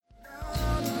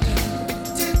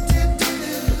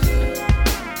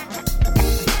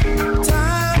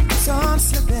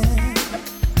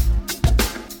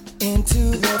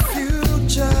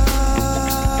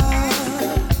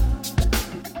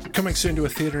soon to a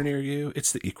theater near you.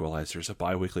 It's the Equelizers, a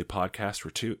bi-weekly podcast where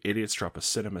two idiots drop a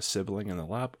cinema sibling in the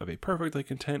lap of a perfectly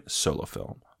content solo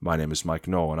film. My name is Mike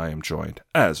Knoll, and I am joined,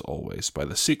 as always, by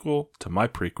the sequel to my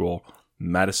prequel,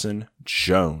 Madison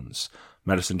Jones.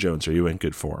 Madison Jones, are you in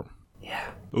good form?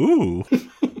 Yeah. Ooh.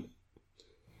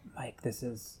 Mike, this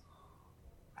is...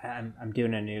 I'm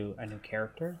doing a new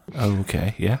character.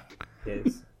 Okay, yeah.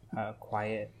 Is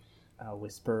Quiet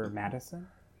Whisper Madison.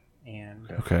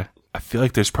 And okay. I feel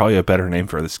like there's probably a better name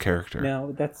for this character.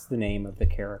 No, that's the name of the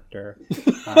character.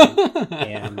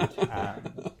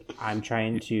 I'm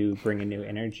trying to bring a new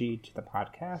energy to the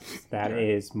podcast that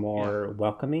is more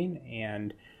welcoming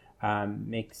and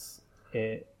makes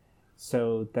it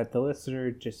so that the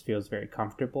listener just feels very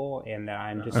comfortable, and that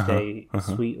I'm just a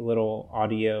sweet little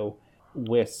audio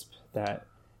wisp that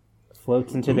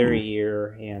floats into their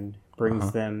ear and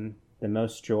brings them the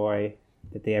most joy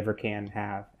that they ever can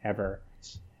have, ever.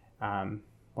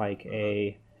 Like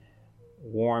a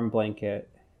warm blanket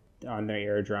on their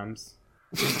eardrums.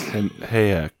 And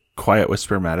hey, Quiet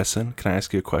Whisper Madison, can I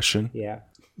ask you a question? Yeah.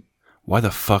 Why the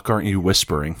fuck aren't you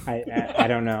whispering? I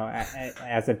don't know.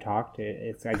 As I've talked,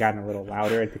 I've gotten a little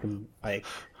louder. I think I'm like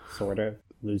sort of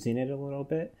losing it a little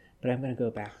bit, but I'm going to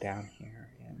go back down here.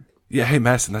 Yeah, hey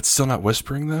Madison, that's still not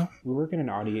whispering though? We work in an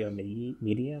audio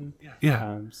medium.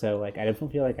 Yeah. So like I don't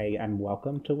feel like I'm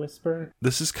welcome to whisper.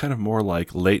 This is kind of more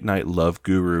like late night Love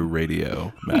Guru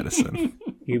radio, Madison.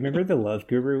 You remember the Love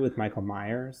Guru with Michael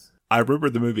Myers? I remember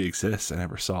the movie exists. I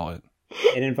never saw it.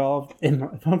 It involved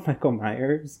Michael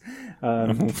Myers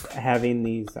having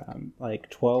these like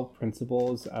 12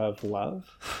 principles of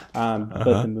love,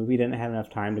 but the movie didn't have enough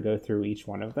time to go through each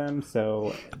one of them.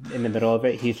 So in the middle of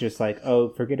it, he's just like, "Oh,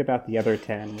 forget about the other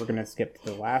 10. We're gonna skip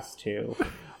to the last 2,"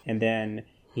 and then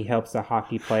he helps a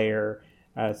hockey player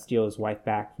steal his wife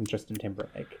back from Justin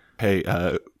Timberlake. Hey,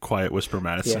 Quiet Whisper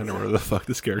Madison, or whatever the fuck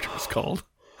this character is called.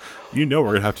 You know we're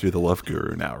going to have to do the Love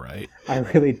Guru now, right? I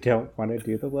really don't want to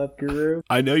do the Love Guru.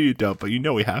 I know you don't, but you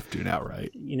know we have to now,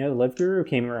 right? You know, the Love Guru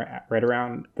came right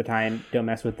around the time Don't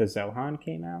Mess with the Zohan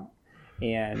came out.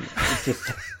 And it's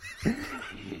just...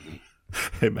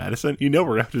 Hey, Madison, you know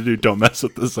we're going to have to do Don't Mess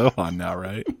with the Zohan now,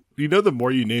 right? You know the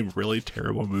more you name really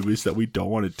terrible movies that we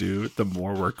don't want to do, the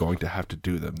more we're going to have to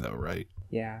do them, though, right?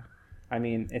 Yeah. I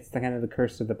mean, it's the kind of the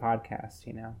curse of the podcast,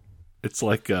 you know? It's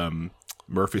like...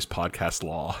 Murphy's podcast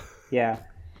law. Yeah,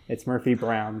 it's Murphy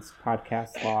Brown's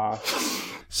podcast law.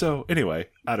 So anyway,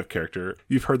 out of character,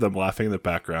 you've heard them laughing in the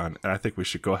background, and I think we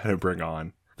should go ahead and bring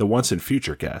on the once and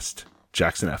future guest,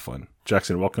 Jackson Eflin.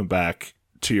 Jackson, welcome back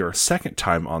to your second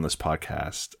time on this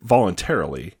podcast,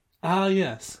 voluntarily.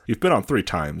 Yes. You've been on 3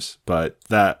 times, but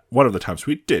that one of the times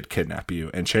we did kidnap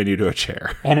you and chain you to a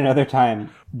chair. And another time,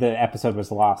 the episode was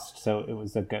lost, so it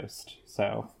was a ghost.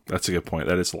 So that's a good point.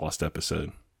 That is a lost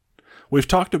episode. We've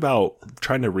talked about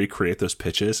trying to recreate those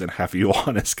pitches and have you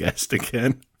on as guest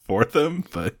again for them,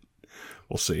 but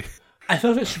we'll see. I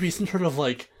thought it should be some sort of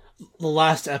like the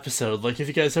last episode. Like if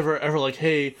you guys ever like,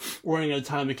 hey, we're running out of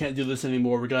time, we can't do this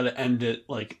anymore, we got to end it.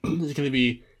 Like it's going to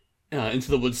be Into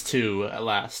the Woods 2 at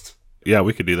last. Yeah,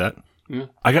 we could do that. Yeah.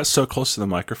 I got so close to the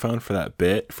microphone for that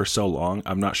bit for so long,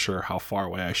 I'm not sure how far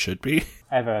away I should be.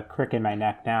 I have a crick in my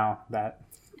neck now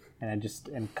and I just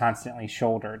am constantly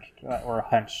shouldered or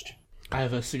hunched. I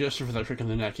have a suggestion for that trick in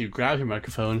the neck. You grab your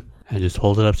microphone and just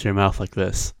hold it up to your mouth like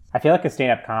this. I feel like a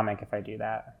stand-up comic if I do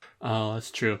that. Oh,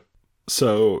 that's true.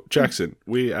 So, Jackson,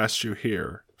 we asked you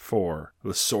here for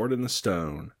The Sword in the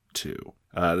Stone 2.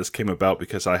 This came about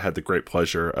because I had the great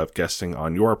pleasure of guesting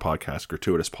on your podcast,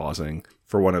 Gratuitous Pausing,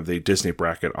 for one of the Disney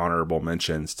Bracket honorable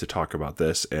mentions to talk about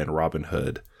this and Robin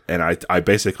Hood. And I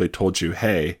basically told you,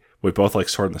 hey, we both like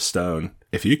Sword in the Stone.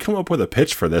 If you come up with a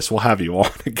pitch for this, we'll have you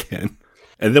on again.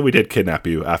 And then we did kidnap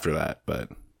you after that, but...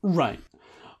 Right.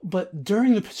 But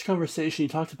during the pitch conversation, you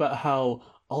talked about how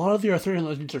a lot of the Arthurian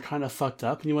legends are kind of fucked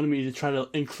up, and you wanted me to try to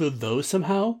include those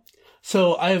somehow.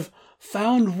 So I've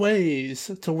found ways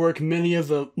to work many of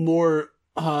the more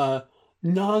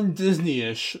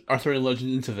non-Disney-ish Arthurian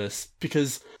legends into this,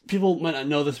 because people might not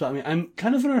know this about me. I'm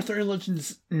kind of an Arthurian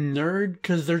legends nerd,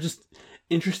 because they're just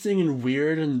interesting and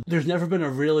weird, and there's never been a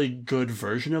really good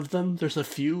version of them. There's a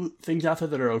few things out there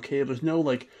that are okay, but there's no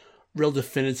like real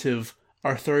definitive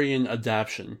Arthurian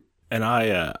adaptation. And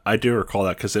I do recall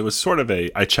that because it was sort of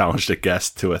I challenged a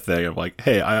guest to a thing of like,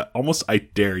 hey, I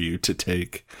dare you to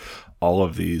take all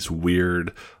of these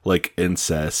weird like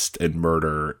incest and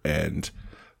murder and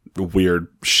weird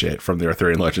shit from the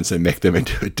Arthurian legends and make them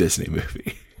into a Disney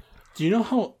movie. Do you know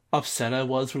how upset I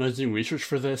was when I was doing research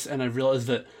for this and I realized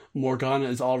that Morgana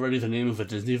is already the name of a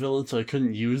Disney villain, so I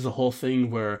couldn't use the whole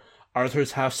thing where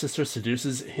Arthur's half-sister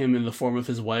seduces him in the form of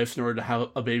his wife in order to have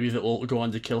a baby that will go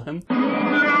on to kill him.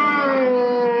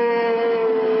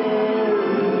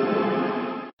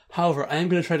 However, I am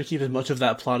going to try to keep as much of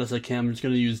that plot as I can. I'm just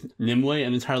going to use Nimue,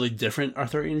 an entirely different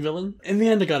Arthurian villain. In the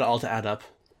end, I got it all to add up.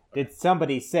 Did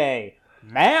somebody say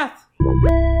math? The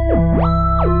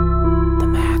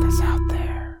math is out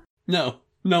there. No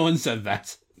one said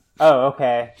that. Oh,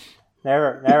 okay.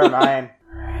 Never mind.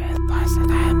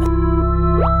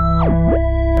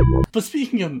 But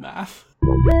speaking of math... The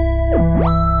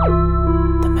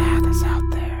math is out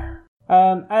there.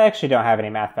 I actually don't have any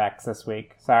math facts this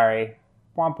week. Sorry.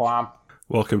 Womp womp.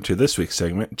 Welcome to this week's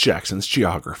segment, Jackson's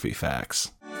Geography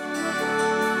Facts.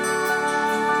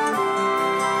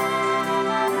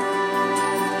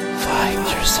 Find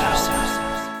yourself.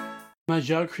 My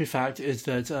geography fact is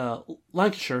that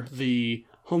Lancashire, the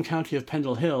home county of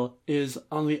Pendle Hill, is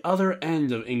on the other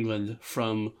end of England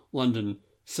from London.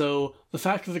 So the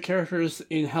fact that the characters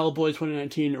in Hellboy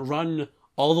 2019 run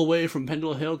all the way from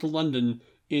Pendle Hill to London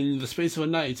in the space of a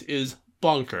night is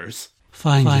bonkers.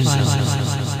 Find yourself.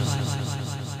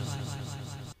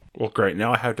 Well, great.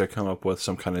 Now I have to come up with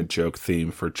some kind of joke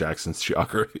theme for Jackson's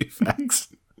Geography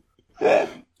Facts.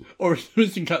 Or we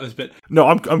can cut this bit. No,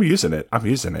 I'm using it.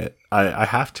 I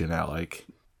have to now.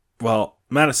 Well,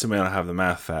 Madison may not have the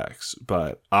math facts,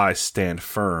 but I stand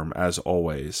firm, as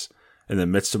always, in the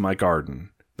midst of my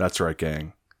garden. That's right,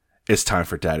 gang. It's time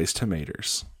for Daddy's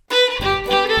Tomatoes.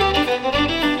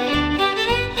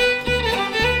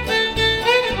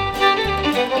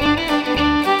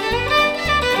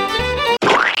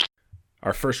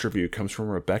 Our first review comes from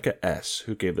Rebecca S.,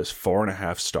 who gave this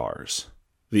 4.5 stars.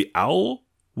 The owl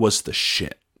was the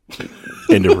shit.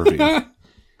 End of review.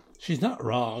 She's not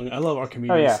wrong. I love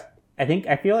Archimedes. Oh, yeah.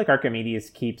 I feel like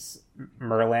Archimedes keeps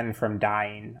Merlin from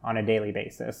dying on a daily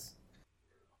basis.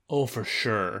 Oh, for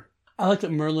sure. I like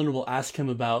that Merlin will ask him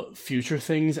about future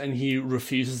things and he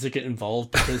refuses to get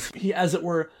involved because he, as it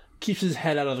were, keeps his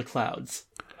head out of the clouds.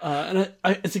 And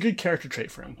it's a good character trait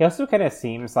for him. He also kind of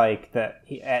seems like that.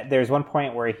 There's one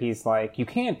point where he's like, "You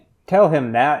can't tell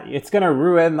him that; it's gonna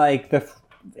ruin like the."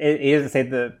 He doesn't say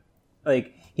the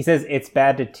like. He says it's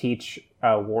bad to teach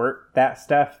Wart that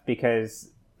stuff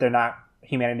because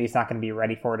humanity's not going to be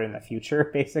ready for it in the future,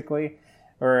 basically,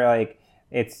 or like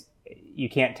you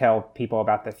can't tell people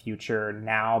about the future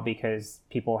now because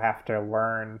people have to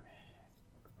learn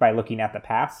by looking at the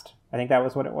past. I think that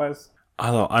was what it was.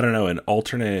 Although, I don't know, an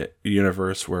alternate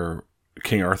universe where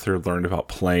King Arthur learned about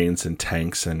planes and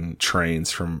tanks and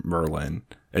trains from Merlin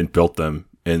and built them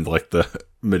in like the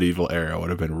medieval era would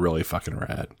have been really fucking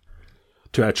rad.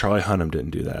 Too bad Charlie Hunnam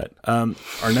didn't do that.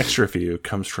 Our next review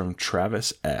comes from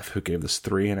Travis F., who gave this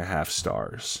 3.5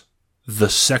 stars. The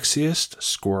sexiest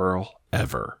squirrel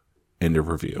ever. End of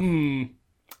review.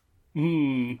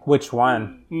 Which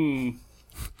one?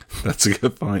 That's a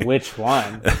good point. Which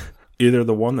one? Either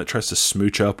the one that tries to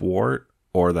smooch up Wart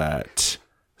or that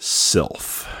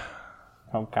sylph.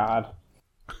 Oh, God.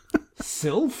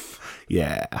 Sylph?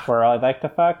 Yeah. Where I'd like to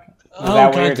fuck? Is Oh,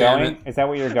 that where you're God damn going? it. Is that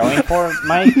what you're going for,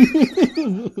 Mike?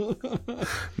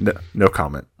 No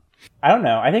comment. I don't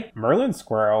know. I think Merlin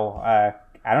Squirrel, I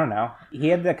don't know. He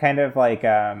had the kind of like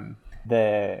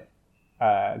the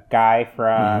guy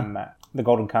from the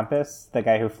Golden Compass, the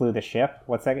guy who flew the ship.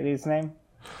 What's that dude's name?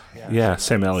 Yeah,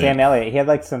 Sam Elliott. Sam Elliott. He had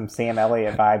like some Sam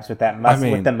Elliott vibes with that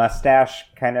with the mustache,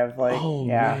 kind of like. Oh,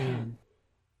 yeah. man.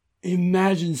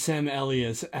 Imagine Sam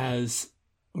Elliott as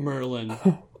Merlin.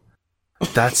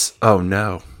 Oh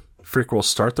no. Freak will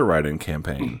start the write-in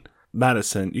campaign.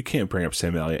 Madison, you can't bring up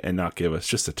Sam Elliott and not give us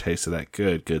just a taste of that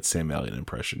good Sam Elliott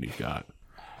impression you got.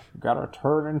 You gotta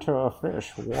turn into a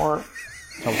fish, Wart,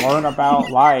 to learn about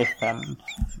life and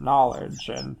knowledge,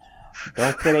 and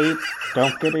don't get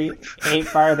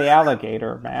ate by the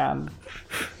alligator, man.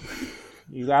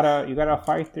 You gotta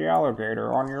fight the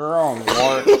alligator on your own,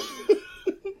 Wart.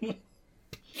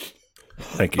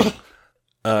 Thank you.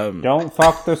 Don't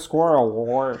fuck the squirrel,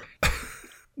 Wart.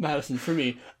 Madison, for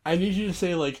me, I need you to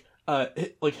say like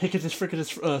Hicketus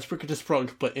Fricketus Spricketus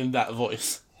Frunk, but in that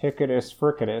voice. Hicketus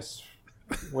Fricketus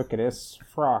Wicketus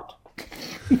Fraught.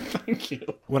 Thank you.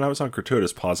 When I was on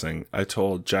Gratuitous Pausing, I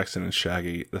told Jackson and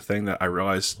Shaggy the thing that I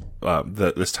realized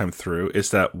that this time through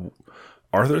is that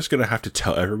Arthur's going to have to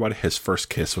tell everybody his first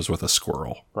kiss was with a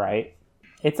squirrel. Right.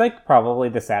 It's like probably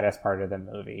the saddest part of the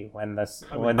movie when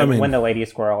the lady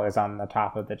squirrel is on the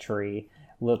top of the tree,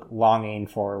 longing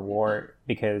for Wart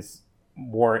because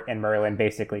Wart and Merlin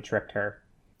basically tricked her.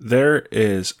 There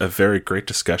is a very great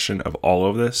discussion of all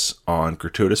of this on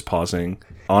Gratuitous Pausing.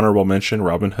 Honorable mention,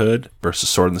 Robin Hood versus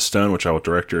Sword in the Stone, which I will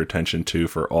direct your attention to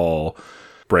for all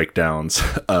breakdowns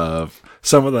of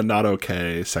some of the not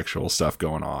okay sexual stuff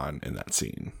going on in that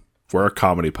scene. We're a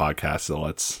comedy podcast, so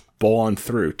let's bowl on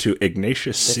through to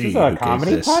Ignatius C. This is a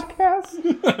comedy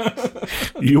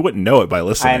podcast? You wouldn't know it by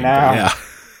listening. I know. Yeah.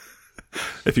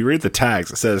 If you read the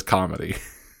tags, it says comedy.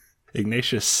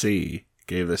 Ignatius C.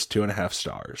 gave this 2.5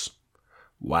 stars.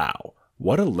 Wow.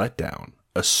 What a letdown.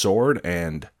 A sword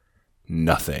and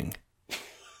nothing.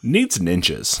 Needs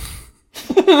ninjas.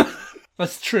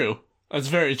 That's true. That's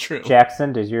very true.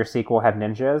 Jackson, does your sequel have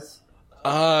ninjas?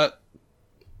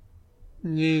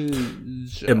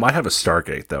 Ninja. It might have a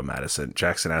Stargate, though, Madison.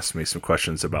 Jackson asked me some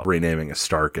questions about renaming a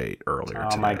Stargate earlier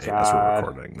today my as God. we're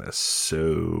recording this.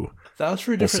 So That was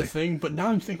for a different see. thing, but now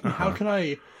I'm thinking, how can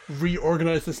I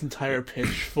reorganize this entire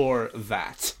pitch for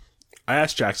that? I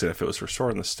asked Jackson if it was for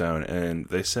Sword in the Stone, and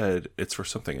they said it's for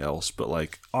something else. But,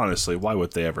 like, honestly, why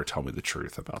would they ever tell me the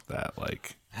truth about that?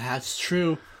 Like, That's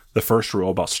true. the first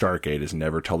rule about Stargate is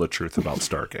never tell the truth about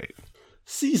Stargate.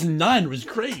 Season 9 was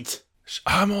great.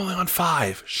 I'm only on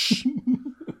 5. Shh.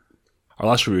 Our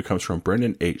last review comes from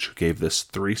Brendan H., who gave this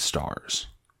 3 stars.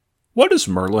 What does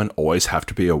Merlin always have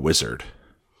to be a wizard?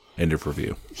 End of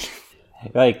review.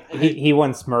 Like, he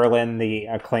wants Merlin, the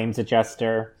claims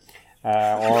adjuster,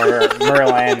 or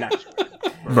Merlin,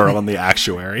 Merlin the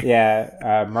actuary.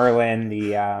 Merlin,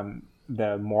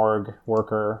 the morgue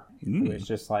worker, who is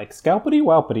just like, scalpity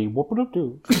whelpity,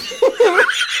 whoop-a-doo-doo.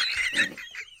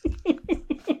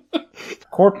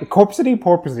 Corpsity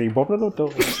porpsity,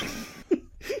 whoop-a-doo-doo.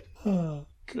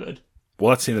 Good. Well,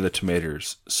 that's the end of the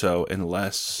tomatoes. So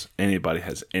unless anybody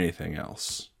has anything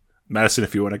else. Madison,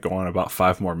 if you want to go on about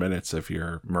 5 more minutes of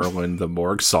your Merlin the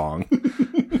Morgue song,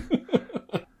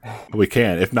 we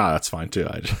can. If not, that's fine too.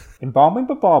 Embalming,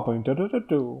 babalming,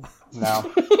 do-do-do-do.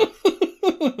 No.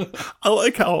 I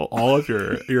like how all of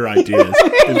your ideas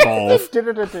involve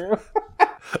Do-do-do-do.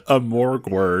 a morgue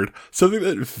word, something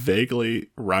that vaguely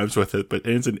rhymes with it, but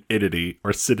ends in idity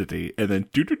or sidity, and then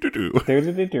do-do-do-do.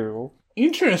 Do-do-do-do.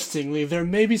 Interestingly, there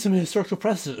may be some historical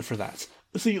precedent for that.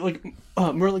 See, like,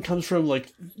 Merlin comes from,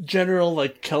 like, general,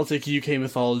 like, Celtic UK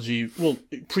mythology, well,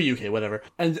 pre-UK, whatever.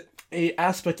 And a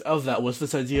aspect of that was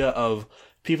this idea of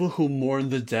people who mourn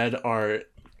the dead are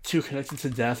too connected to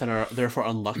death and are therefore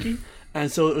unlucky.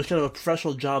 And so it was kind of a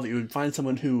professional job that you would find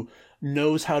someone who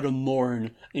knows how to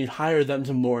mourn, and you'd hire them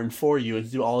to mourn for you and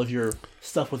to do all of your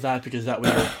stuff with that, because that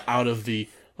way you're out of the,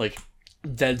 like,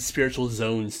 dead spiritual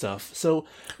zone stuff. So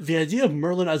the idea of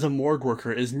Merlin as a morgue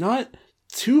worker is not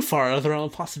too far out of the realm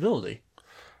of possibility.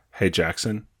 Hey,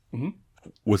 Jackson. Mm-hmm.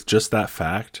 With just that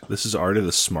fact, this is already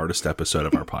the smartest episode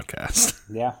of our podcast.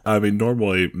 Yeah. I mean,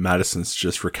 normally Madison's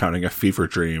just recounting a fever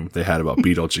dream they had about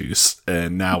Beetlejuice,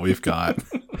 and now we've got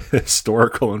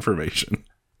historical information.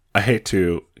 I hate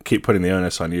to keep putting the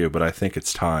onus on you, but I think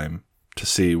it's time to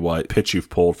see what pitch you've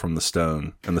pulled from the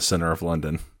stone in the center of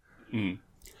London.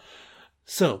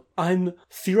 So, I'm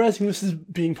theorizing this is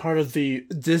being part of the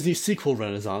Disney sequel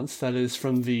renaissance, that is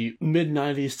from the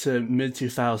mid-90s to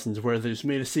mid-2000s, where they just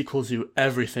made a sequel to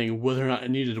everything, whether or not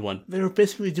it needed one. They were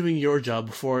basically doing your job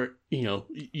before,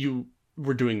 you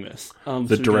were doing this.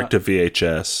 The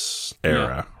direct-to-VHS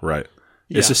era, right.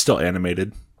 Yeah. Is this still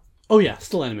animated? Oh yeah,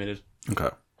 still animated. Okay.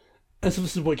 And so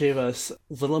this is what gave us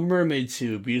Little Mermaid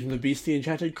 2, Beauty and the Beast, The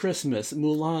Enchanted Christmas,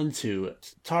 Mulan 2,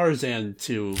 Tarzan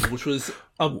 2, which was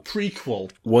a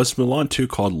prequel. Was Mulan 2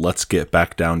 called Let's Get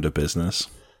Back Down to Business?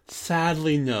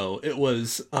 Sadly, no. It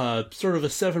was sort of a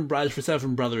 7 Brides for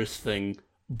 7 Brothers thing,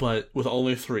 but with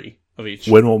only 3 of each.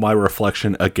 When will my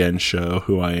reflection again show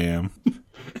who I am?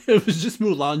 It was just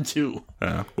Mulan 2.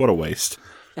 What a waste.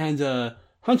 And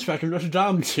Hunchback of Notre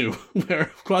Dame 2,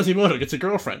 where Quasimodo gets a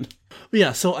girlfriend. But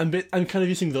yeah, so I'm kind of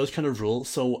using those kind of rules,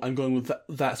 so I'm going with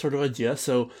that sort of idea.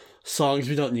 So, songs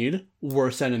we don't need,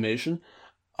 worse animation.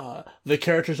 The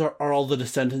characters are all the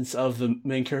descendants of the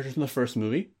main characters in the first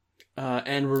movie.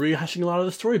 And we're rehashing a lot of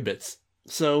the story bits.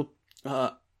 So,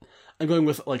 I'm going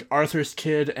with, like, Arthur's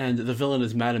kid, and the villain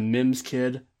is Madame Mim's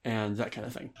kid, and that kind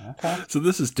of thing. Okay. So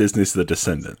this is Disney's The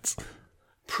Descendants.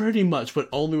 Pretty much, but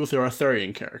only with the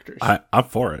Arthurian characters. I'm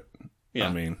for it. Yeah.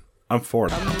 I mean, I'm for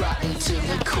it.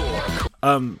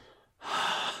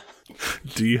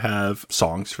 Do you have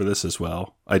songs for this as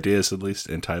well? Ideas, at least,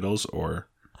 in titles, or?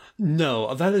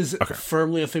 No, that is Okay.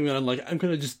 firmly a thing that I'm going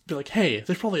to just be like, hey,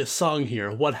 there's probably a song here.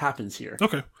 What happens here?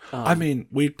 Okay. I mean,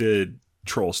 we did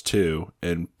Trolls 2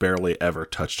 and barely ever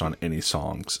touched on any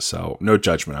songs, so no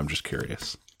judgment. I'm just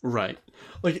curious. Right.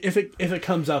 Like, if it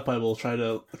comes up, I will try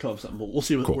to come up with something. We'll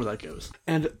see where that goes.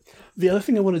 And the other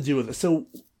thing I want to do with it, so,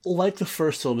 like the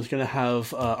first film, is going to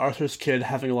have Arthur's kid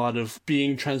having a lot of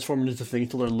being transformed into things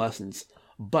to learn lessons.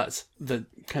 But the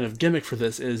kind of gimmick for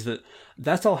this is that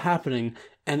that's all happening,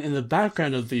 and in the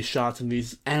background of these shots and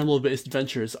these animal-based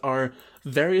adventures are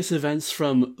various events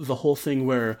from the whole thing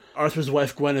where Arthur's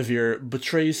wife Guinevere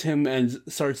betrays him and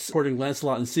starts courting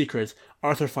Lancelot in secret.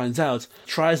 Arthur finds out,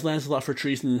 tries Lancelot for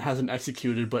treason and has him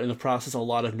executed, but in the process a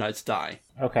lot of knights die.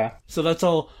 Okay. So that's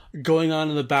all going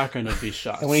on in the background of these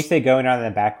shots. And when you say going on in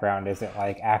the background, is it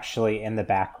like actually in the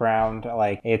background?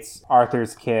 Like it's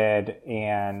Arthur's kid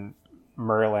and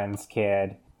Merlin's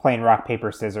kid playing rock,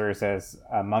 paper, scissors as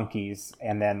monkeys,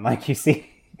 and then like you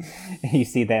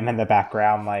see them in the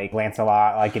background, like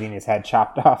Lancelot like getting his head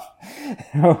chopped off.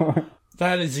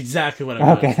 That is exactly what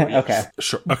I'm going for. Yes. Okay.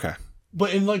 Sure. Okay.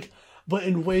 But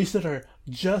in ways that are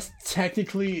just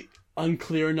technically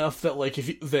unclear enough that like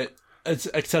that it's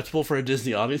acceptable for a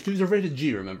Disney audience, because these are rated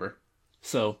G, remember?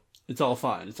 So it's all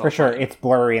fine. It's all for sure. fine. It's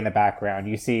blurry in the background.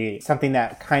 You see something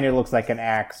that kind of looks like an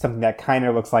axe, something that kind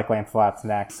of looks like Lancelot's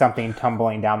neck, something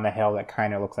tumbling down the hill that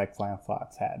kind of looks like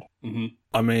Lancelot's head. Mm-hmm.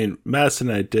 I mean, Madison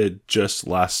and I did just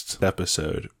last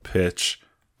episode pitch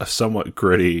a somewhat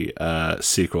gritty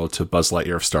sequel to Buzz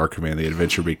Lightyear of Star Command: The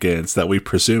Adventure Begins that we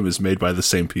presume is made by the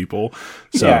same people.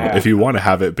 So if you want to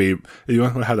have it be, if you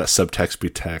want to have that subtext be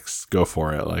text, go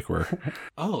for it. Like we're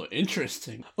Oh,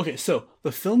 interesting. Okay, so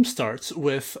the film starts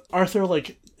with Arthur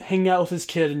like hanging out with his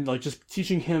kid and like just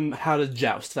teaching him how to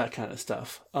joust, that kind of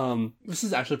stuff. This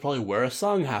is actually probably where a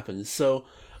song happens. So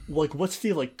like what's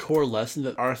the like core lesson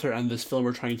that Arthur and this film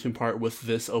are trying to impart with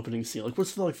this opening scene? Like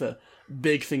what's the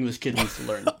big thing this kid needs to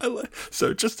learn?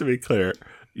 So just to be clear,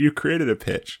 you created a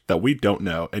pitch that we don't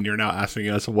know, and you're now asking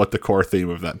us what the core theme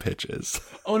of that pitch is.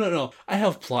 Oh no, I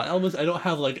have plot elements. I don't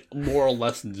have like moral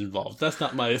lessons involved. That's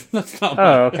not my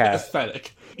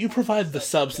aesthetic. You provide the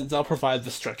substance, I'll provide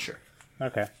the structure.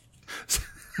 Okay.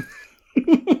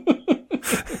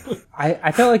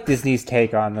 I felt like Disney's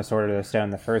take on The Sword of the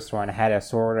Stone, the first one, had a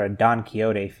sort of Don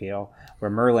Quixote feel, where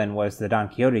Merlin was the Don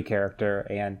Quixote character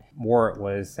and Wart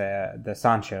was the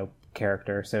Sancho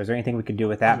character. So is there anything we could do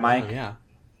with that, Mike? Yeah.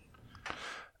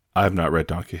 I have not read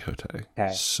Don Quixote.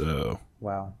 Okay. So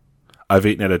Well, I've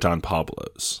eaten at a Don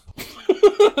Pablos.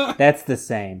 that's the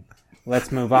same.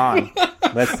 Let's move on.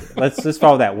 Let's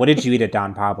follow that. What did you eat at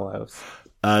Don Pablos?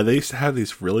 They used to have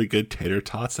these really good tater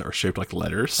tots that were shaped like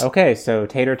letters. Okay, so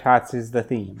tater tots is the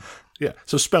theme. Yeah,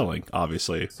 so spelling,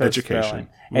 obviously. So education. spelling.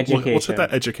 We'll Education. hit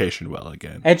that education well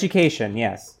again. Education,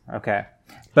 yes. Okay.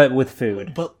 But with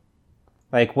food. But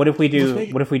Like what if we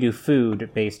do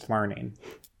food-based learning?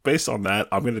 Based on that,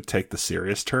 I'm going to take the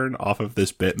serious turn off of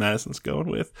this bit Madison's going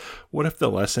with. What if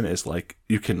the lesson is like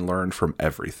you can learn from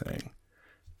everything?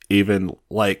 Even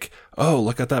like, oh,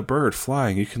 look at that bird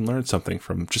flying. You can learn something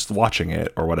from just watching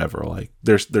it or whatever. Like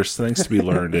there's things to be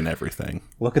learned in everything.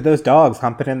 Look at those dogs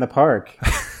humping in the park.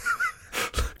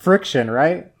 Friction,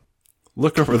 right?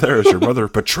 Look over there as your mother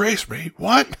betrays me.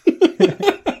 What?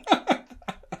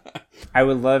 I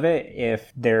would love it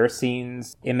if their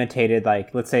scenes imitated,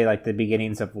 like, let's say, like the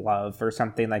beginnings of love or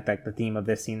something like the theme of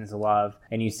this scene is love,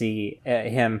 and you see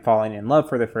him falling in love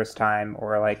for the first time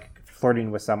or like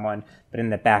flirting with someone, but in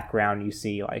the background you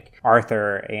see like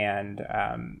Arthur and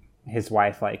his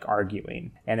wife like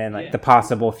arguing, and then like the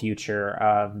possible future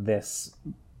of this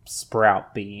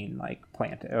sprout being like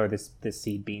planted, or this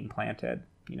seed being planted.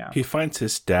 You know, he finds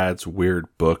his dad's weird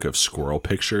book of squirrel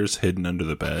pictures hidden under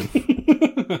the bed.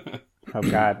 Oh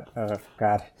God!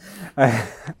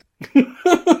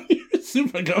 you're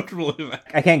super uncomfortable with that.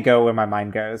 I can't go where my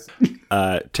mind goes.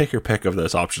 Take your pick of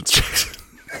those options, Jackson.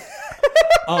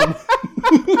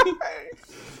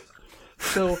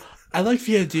 So I like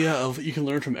the idea of you can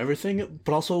learn from everything,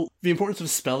 but also the importance of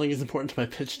spelling is important to my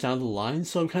pitch down the line,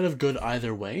 so I'm kind of good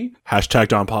either way. Hashtag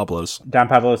Don Pablos. Don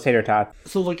Pablos tater tot.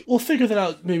 So like we'll figure that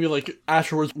out maybe like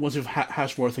afterwards once we've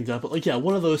hashed more things out, but like yeah,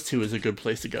 one of those two is a good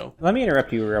place to go. Let me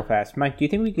interrupt you real fast. Mike, do you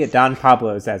think we could get Don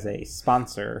Pablos as a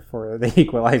sponsor for the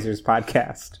Equelizers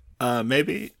podcast?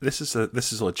 Maybe this is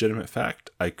a legitimate fact.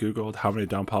 I googled how many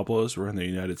Don Pablos were in the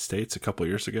United States a couple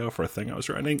years ago for a thing I was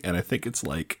running, and I think it's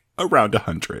like around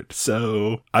 100.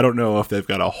 So I don't know if they've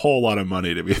got a whole lot of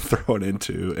money to be thrown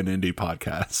into an indie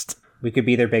podcast. We could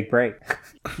be their big break.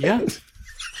 Yeah.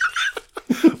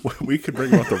 We could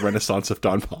bring about the renaissance of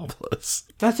Don Pablos.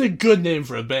 That's a good name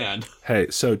for a band. Hey,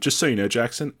 so just so you know,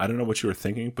 Jackson, I don't know what you were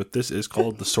thinking, but this is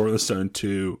called The Sword of the Stone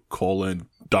 2,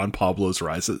 Don Pablos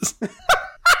Rises.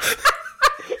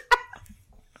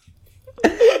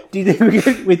 Do you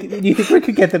think we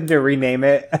could get them to rename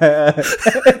it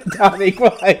Don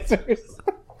Equelizers?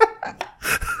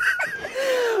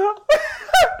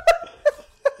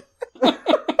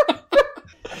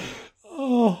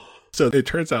 So it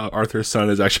turns out Arthur's son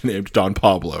is actually named Don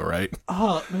Pablo, right?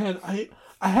 Oh, man, I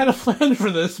had a plan for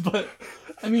this, but,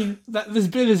 I mean, this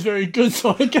bit is very good,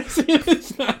 so I guess it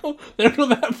is now. There's no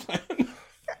that plan.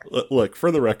 Look,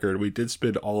 for the record, we did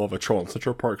spend all of a Troll in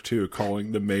Central Park 2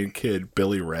 calling the main kid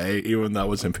Billy Ray, even though that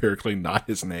was empirically not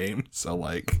his name. So,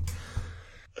 like,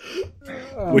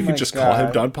 we could just call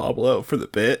him Don Pablo for the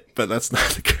bit, but that's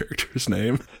not the character's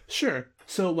name. Sure.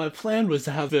 So my plan was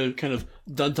to have the kind of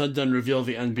dun reveal at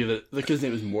the end be that the kid's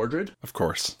name is Mordred. Of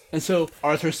course. And so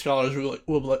Arthur scholars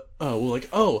will be like,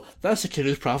 oh, that's the kid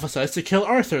who's prophesied to kill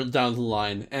Arthur down the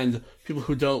line. And people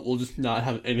who don't will just not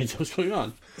have any idea what's going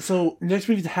on. So next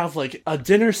we need to have like a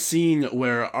dinner scene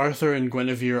where Arthur and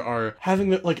Guinevere are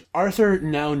having, like, Arthur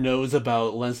now knows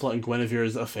about Lancelot and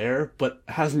Guinevere's affair, but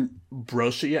hasn't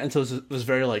broached it yet. And so it's this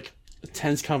very like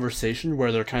tense conversation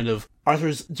where they're kind of,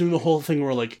 Arthur's doing the whole thing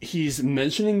where, like, he's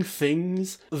mentioning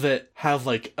things that have,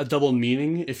 like, a double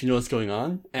meaning if you know what's going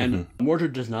on, and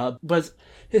Mordred does not, but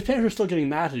his parents are still getting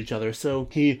mad at each other, so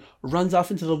he runs off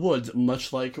into the woods,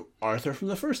 much like Arthur from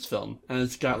the first film, and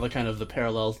it's got, like, kind of the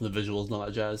parallels and the visuals and all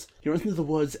that jazz. He runs into the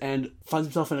woods and finds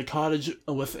himself in a cottage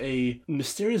with a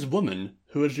mysterious woman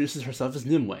who introduces herself as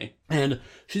Nimue. And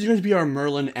she's going to be our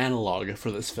Merlin analog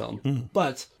for this film.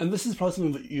 But, and this is probably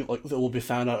something that that will be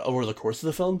found out over the course of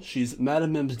the film, she's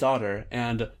Madame Mim's daughter,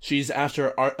 and she's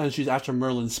after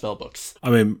Merlin's spellbooks. I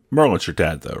mean, Merlin's your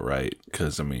dad, though, right?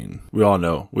 Because, I mean, we all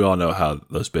know how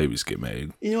those babies get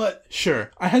made. You know what?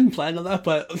 Sure. I hadn't planned on that,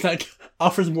 but, like,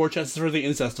 offers more chances for the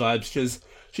incest vibes, because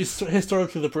she's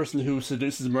historically the person who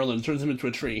seduces Merlin and turns him into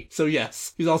a tree. So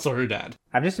yes, he's also her dad.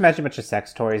 I'm just imagining a bunch of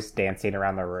sex toys dancing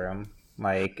around the room,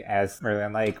 like, as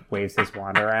Merlin, like, waves his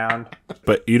wand around.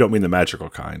 But you don't mean the magical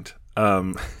kind.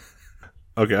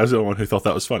 Okay, I was the only one who thought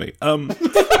that was funny.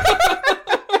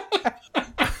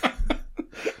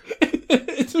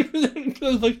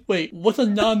 It's like, wait, what's a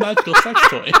non-magical sex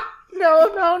toy?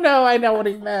 No, I know what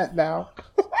he meant now.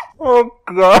 Oh,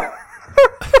 God.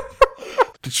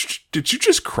 Did you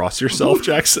just cross yourself,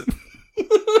 Jackson?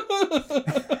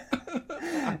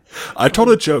 I told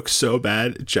a joke so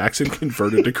bad, Jackson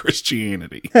converted to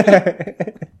Christianity.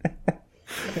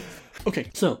 Okay,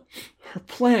 so her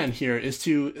plan here is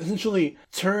to essentially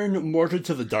turn Mordred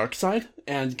to the dark side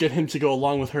and get him to go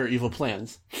along with her evil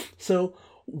plans. So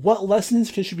what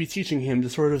lessons can she be teaching him to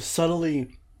sort of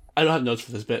subtly... I don't have notes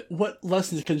for this bit. What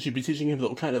lessons can she be teaching him that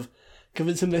will kind of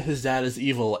convince him that his dad is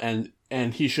evil and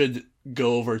he should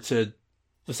go over to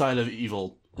the side of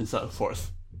evil and so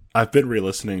forth? I've been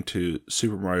re-listening to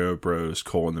Super Mario Bros. :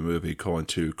 The movie, :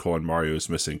 2, : Mario is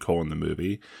missing : the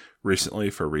movie recently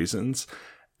for reasons.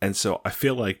 And so I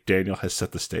feel like Daniel has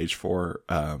set the stage for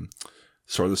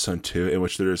Sword of the Stone 2, in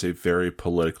which there is a very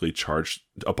politically charged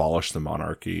abolish the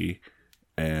monarchy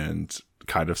and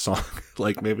kind of song.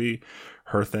 Like, maybe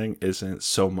her thing isn't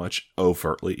so much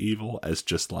overtly evil as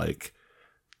just like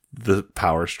the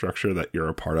power structure that you're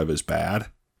a part of is bad.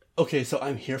 Okay, so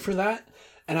I'm here for that,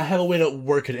 and I have a way to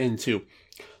work it in too.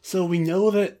 So we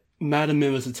know that Madame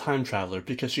Mim is a time traveler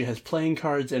because she has playing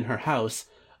cards in her house,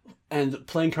 and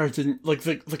playing cards didn't, like,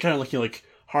 the kind of like, you know, like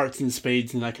hearts and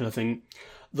spades and that kind of thing,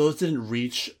 those didn't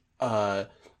reach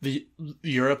the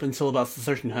Europe until about the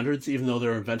 1300s, even though they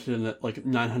were invented in the like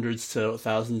 900s to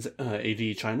 1000s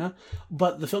AD China.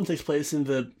 But the film takes place in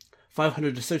the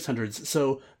 500 to 600s,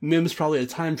 so Mim's probably a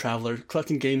time traveler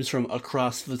collecting games from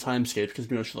across the timescape because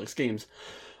we know she likes games.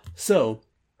 So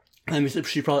that means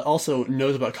she probably also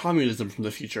knows about communism from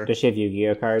the future. Does she have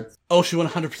Yu-Gi-Oh cards? Oh, she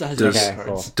 100% has Yu-Gi-Oh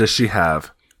cards. Cool. Does she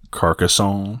have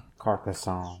Carcassonne?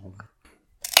 Carcassonne.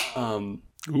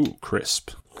 Ooh,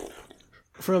 crisp.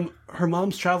 From her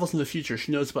mom's travels in the future,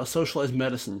 she knows about socialized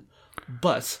medicine.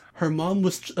 But her mom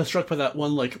was struck by that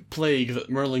one, like, plague that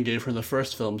Merlin gave her in the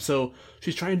first film, so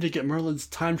she's trying to get Merlin's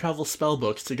time travel spell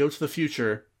books to go to the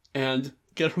future and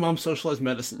get her mom socialized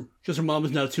medicine. Because her mom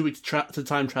is now too weak to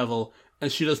time travel,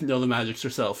 and she doesn't know the magics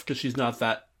herself, because she's not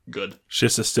that good. She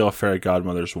has to steal a fairy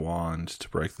godmother's wand to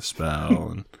break the spell.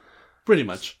 And pretty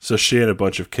much. So she and a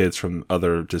bunch of kids from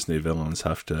other Disney villains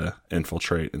have to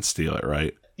infiltrate and steal it,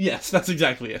 right? Yes, that's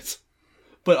exactly it.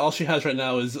 But all she has right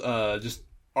now is just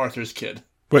Arthur's kid.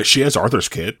 Wait, she has Arthur's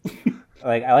kid?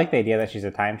 Like, I like the idea that she's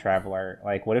a time traveler.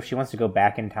 Like, what if she wants to go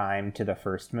back in time to the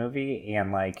first movie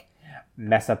and, like,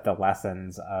 mess up the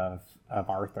lessons of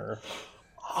Arthur?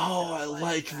 Oh, I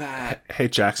like that. Hey,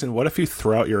 Jackson, what if you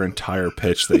throw out your entire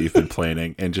pitch that you've been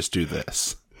planning and just do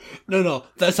this? No,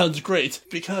 that sounds great,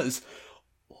 because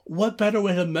what better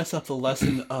way to mess up the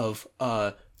lesson of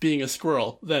being a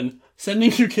squirrel than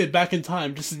sending your kid back in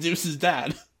time to seduce his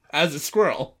dad as a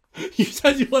squirrel? You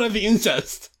said you wanted the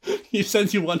incest. You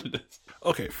said you wanted it.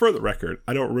 Okay, for the record,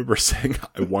 I don't remember saying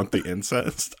I want the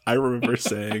incest. I remember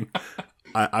saying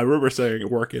I remember saying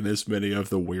work in as many of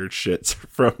the weird shits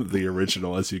from the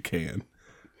original as you can.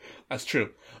 That's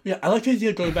true. Yeah, I like the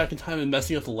idea of going back in time and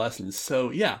messing up the lessons. So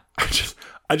yeah, I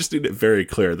just need it very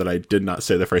clear that I did not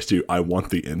say the phrase to you, I want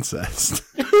the incest.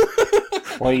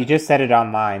 Well, you just said it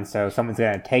online, so someone's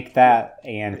going to take that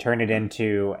and turn it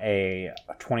into a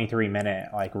 23-minute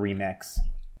like remix.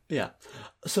 yeah.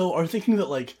 So are you thinking that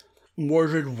like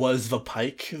Mordred was the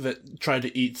pike that tried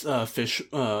to eat fish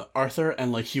Arthur,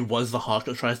 and like he was the hawk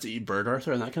that tries to eat bird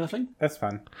Arthur, and that kind of thing? That's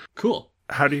fun. Cool.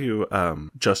 How do you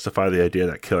justify the idea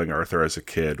that killing Arthur as a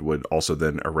kid would also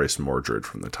then erase Mordred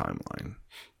from the timeline?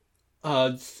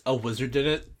 A wizard did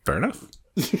it. Fair enough.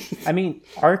 I mean,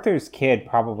 Arthur's kid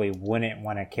probably wouldn't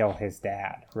want to kill his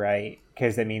dad, right?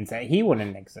 Because it means that he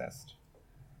wouldn't exist.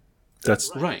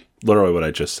 That's Right. literally what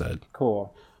I just said.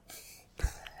 Cool.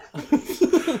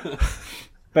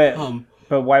 But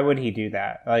why would he do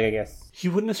that? Like, I guess He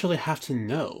wouldn't necessarily have to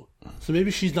know. So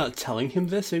maybe she's not telling him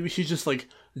this. Maybe she's just like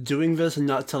doing this and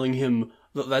not telling him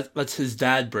that's his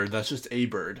dad bird. That's just a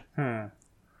bird.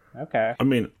 Okay. I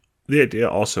mean, the idea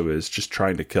also is just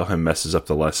trying to kill him messes up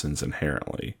the lessons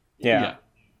inherently. Yeah.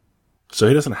 So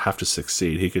he doesn't have to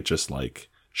succeed. He could just like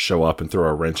show up and throw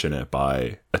a wrench in it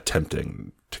by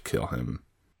attempting to kill him.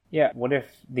 Yeah. What if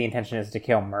the intention is to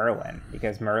kill Merlin?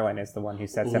 Because Merlin is the one who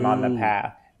sets him on the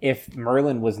path. If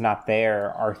Merlin was not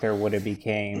there, Arthur would have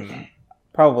became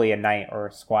probably a knight or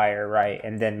a squire, right?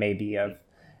 And then maybe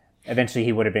eventually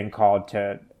he would have been called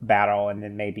to battle, and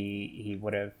then maybe he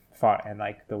would have fought in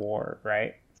like the war,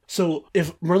 right? So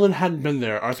if Merlin hadn't been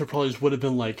there, Arthur probably just would have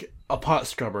been like a pot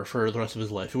scrubber for the rest of his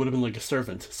life. It would have been like a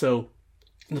servant. So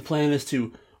the plan is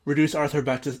to reduce Arthur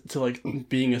back to like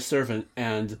being a servant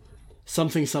and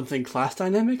something class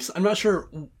dynamics. I'm not sure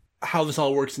how this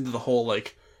all works into the whole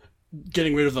like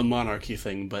getting rid of the monarchy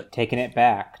thing, but Taking it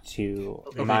back to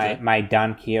my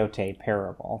Don Quixote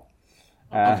parable.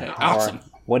 Okay, awesome. Or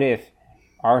what if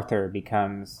Arthur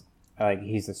becomes like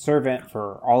he's a servant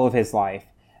for all of his life,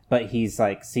 but he's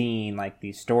like seeing like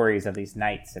these stories of these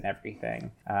knights and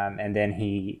everything, and then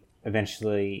he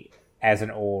eventually, as an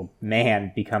old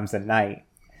man, becomes a knight,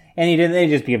 and he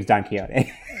just becomes Don Quixote.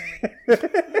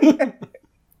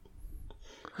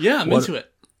 Yeah, I'm into it.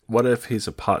 What if he's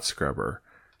a pot scrubber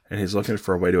and he's looking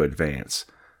for a way to advance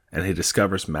and he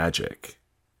discovers magic,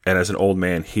 and as an old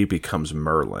man he becomes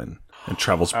Merlin and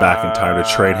travels back in time to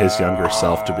train his younger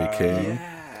self to be king?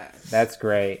 That's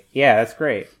great. Yeah, that's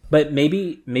great. But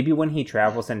maybe when he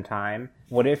travels in time,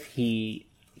 what if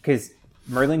because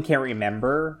Merlin can't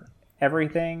remember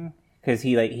everything, because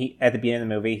he at the beginning of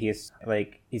the movie he's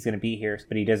going to be here,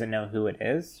 but he doesn't know who it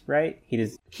is, right? He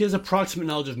has approximate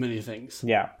knowledge of many things.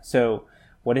 Yeah. So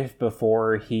what if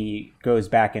before he goes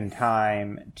back in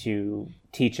time to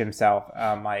teach himself,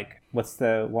 what's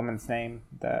the woman's name?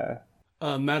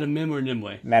 Madame Mim or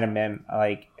Nimue? Madame Mim,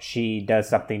 she does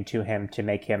something to him to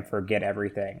make him forget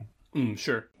everything.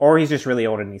 Sure. Or he's just really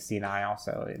old and he's senile,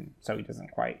 so he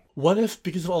doesn't quite. What if,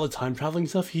 because of all the time traveling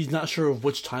stuff, he's not sure of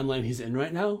which timeline he's in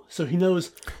right now? So he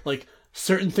knows,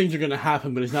 certain things are going to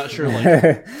happen, but he's not sure,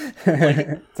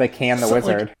 it's like Can the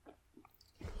Wizard.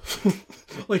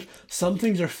 Some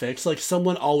things are fixed.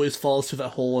 Someone always falls through that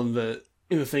hole in the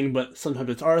thing, but sometimes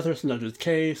it's Arthur, sometimes it's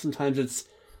Kay, sometimes it's,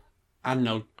 I don't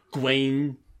know,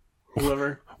 Gwaine,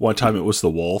 whoever. One time it was the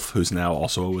wolf, who's now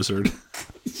also a wizard.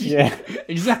 Yeah,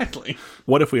 exactly.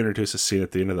 What if we introduce a scene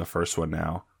at the end of the first one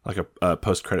now, like a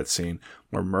post-credit scene,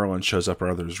 where Merlin shows up in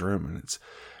Arthur's room, and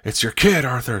it's your kid,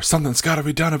 Arthur. Something's got to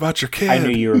be done about your kid. I knew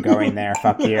you were going there.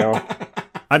 Fuck you.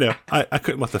 I know. I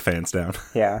couldn't let the fans down.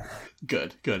 Yeah.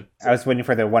 Good. I was waiting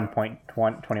for the 1.21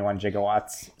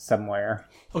 gigawatts somewhere.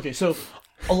 Okay, so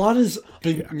a lot has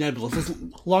been nebulous. Let's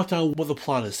lock down what the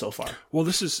plot is so far. Well,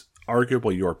 this is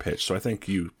arguably your pitch, so I think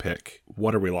you pick.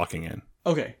 What are we locking in?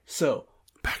 Okay, so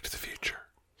Back to the Future.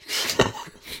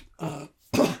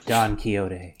 Don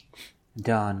Quixote.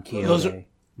 Don Quixote.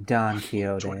 Don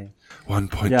Quixote.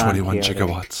 1.21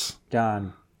 gigawatts.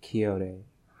 Don Quixote.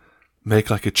 Make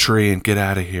like a tree and get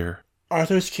out of here.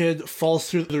 Arthur's kid falls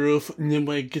through the roof.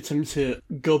 Nimue gets him to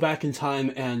go back in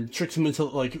time and tricks him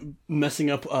into messing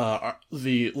up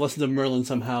the lesson of Merlin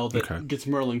somehow that gets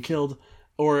Merlin killed,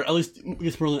 or at least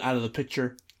gets Merlin out of the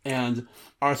picture. And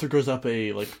Arthur grows up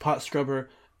a pot scrubber,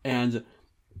 and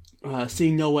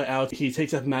seeing no way out, he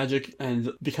takes up magic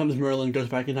and becomes Merlin, goes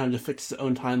back in time to fix his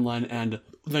own timeline, and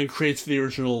then creates the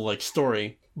original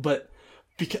story. But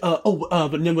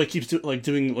but Nimue keeps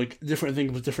doing different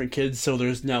things with different kids, so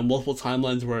there's now multiple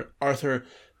timelines where Arthur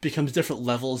becomes different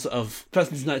levels of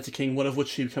Peasant's Knight to King, one of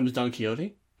which he becomes Don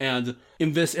Quixote. And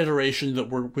in this iteration that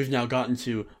we've now gotten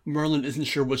to, Merlin isn't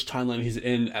sure which timeline he's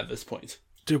in at this point.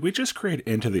 Did we just create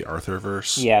Into the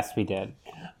Arthurverse? Yes, we did.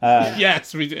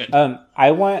 Yes, we did.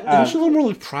 I want. It should look more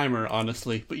like Primer,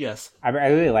 honestly, but yes. I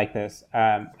really like this.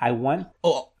 I want.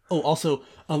 Also,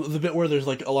 the bit where there's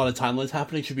like a lot of timelines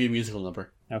happening should be a musical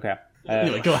number. Okay.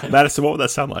 Anyway, go ahead. Madison, what would that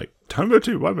sound like? Time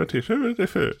 2, 1,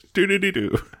 2,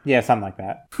 do. Yeah, something like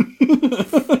that.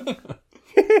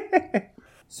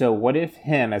 So what if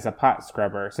him as a pot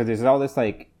scrubber? So there's all this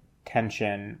like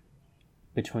tension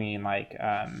between like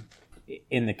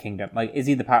in the kingdom. Like, is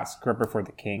he the pot scrubber for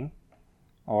the king,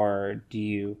 or do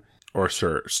you? Or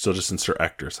Sir, still just in Sir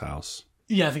Ector's house.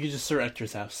 Yeah, I think it's just Sir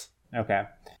Ector's house. Okay.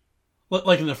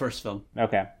 Like in the first film.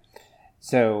 Okay.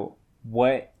 So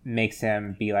what makes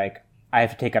him be like, I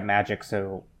have to take up magic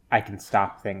so I can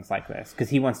stop things like this? Because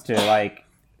he wants to like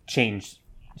change.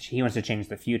 He wants to change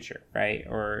the future, right?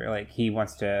 Or like he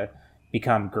wants to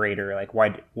become greater. Like,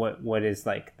 why? What is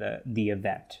like the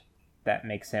event that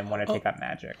makes him want to take up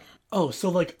magic? Oh, so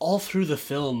like all through the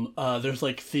film, there's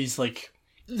like these like.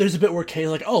 There's a bit where Kay's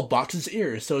like, oh, box his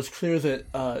ears. So it's clear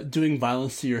that doing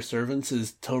violence to your servants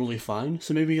is totally fine.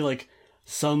 So maybe like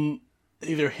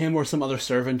either him or some other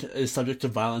servant is subject to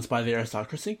violence by the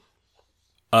aristocracy.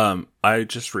 I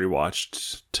just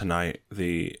rewatched tonight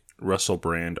the Russell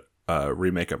Brand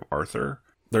remake of Arthur.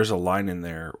 There's a line in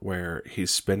there where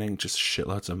he's spending just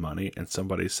shitloads of money, and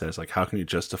somebody says, like, how can you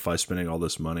justify spending all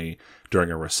this money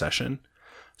during a recession?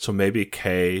 So maybe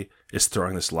Kay is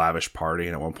throwing this lavish party,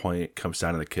 and at one point it comes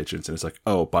down to the kitchens and it's like,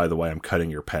 oh, by the way, I'm cutting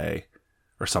your pay,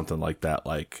 or something like that.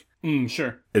 Like,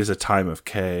 Sure. it is a time of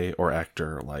Kay or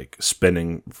Ector like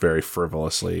spending very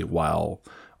frivolously, while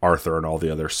Arthur and all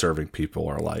the other serving people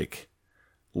are like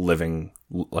living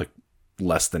like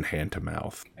less than hand to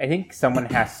mouth. I think someone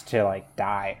has to like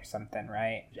die or something,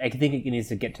 right? I think it needs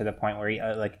to get to the point where he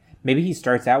like maybe he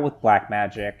starts out with black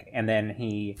magic and then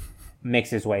he makes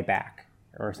his way back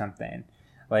or something.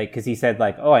 Like, because he said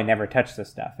like, oh, I never touched this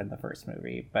stuff in the first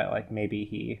movie, but like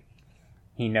maybe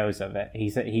he knows of it. He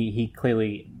said he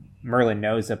clearly Merlin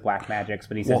knows of black magics,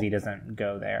 but he says he doesn't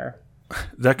go there.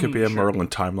 That could be a Merlin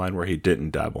timeline where he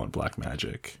didn't dabble in black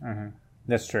magic. Mm-hmm.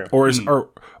 That's true. Or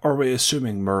are we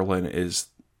assuming Merlin is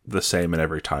the same in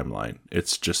every timeline?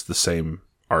 It's just the same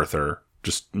Arthur,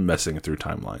 just messing through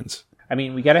timelines. I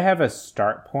mean, we got to have a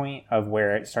start point of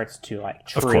where it starts to like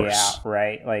tree out,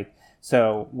 right? Like,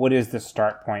 so what is the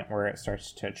start point where it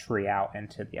starts to tree out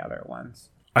into the other ones?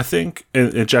 I think,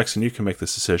 and Jackson, you can make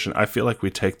this decision. I feel like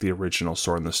we take the original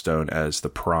Sword in the Stone as the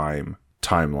prime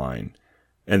timeline,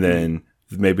 and then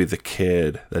maybe the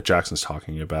kid that Jackson's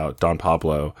talking about, Don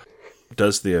Pablo,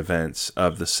 does the events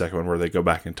of the second one where they go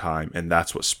back in time, and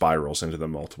that's what spirals into the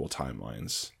multiple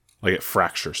timelines. Like, it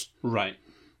fractures. Right.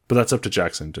 But that's up to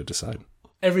Jackson to decide.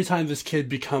 Every time this kid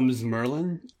becomes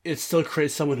Merlin, it still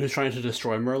creates someone who's trying to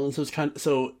destroy Merlin.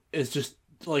 So it's just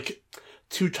like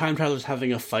two time travelers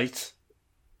having a fight,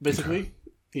 basically. Okay.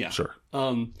 Yeah. Sure.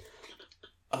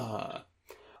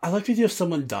 I like the idea of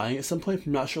someone dying at some point.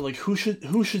 I'm not sure like who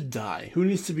should die. Who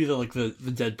needs to be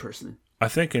the dead person? I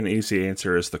think an easy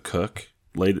answer is the cook,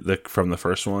 from the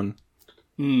first one.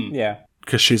 Yeah.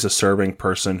 Because she's a serving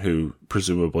person who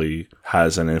presumably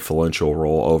has an influential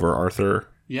role over Arthur.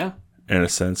 Yeah. In a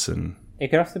sense. And it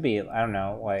could also be, I don't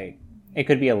know, like, it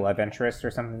could be a love interest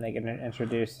or something they can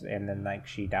introduce, and then, like,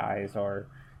 she dies, or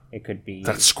it could be...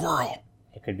 That squirrel!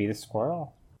 It could be the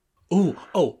squirrel.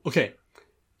 Okay.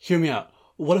 Hear me out.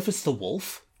 What if it's the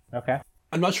wolf? Okay.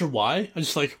 I'm not sure why. I'm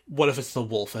just like, what if it's the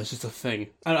wolf? That's just a thing.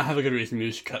 I don't have a good reason. Maybe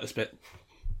we should cut this bit.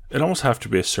 It'd almost have to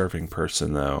be a serving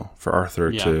person, though, for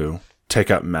Arthur to take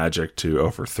up magic to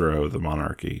overthrow the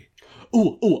monarchy.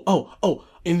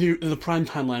 In the prime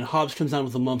timeline, Hobbs comes down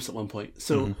with the mumps at one point.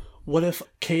 So what if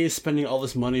Kay is spending all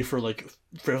this money for, like,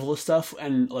 frivolous stuff,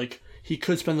 and, like, he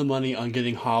could spend the money on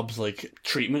getting Hobbs, like,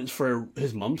 treatment for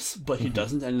his mumps, but he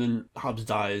doesn't, and then Hobbs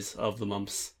dies of the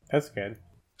mumps. That's good.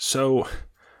 So,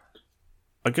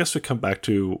 I guess we come back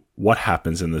to what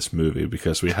happens in this movie,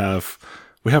 because we have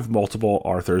multiple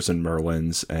Arthurs and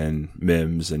Merlins and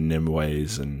Mims and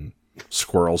Nimways and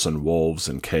squirrels and wolves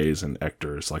and Kays and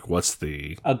Ectors. Like, what's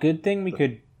the... A good thing we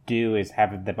could do is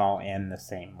have them all end the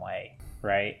same way,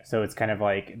 right? So it's kind of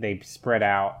like they spread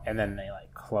out and then they,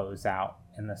 like, close out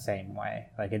in the same way.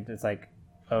 Like, it's like,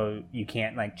 oh, you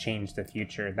can't, like, change the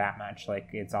future that much. Like,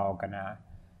 it's all gonna,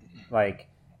 like,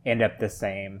 end up the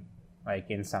same, like,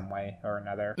 in some way or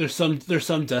another. There's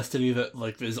some destiny that,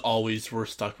 like, is always we're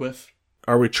stuck with.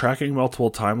 Are we tracking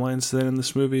multiple timelines then in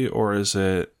this movie, or is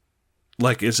it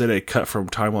a cut from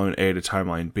timeline A to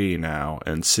timeline B now,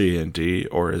 and C and D,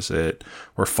 or is it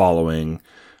we're following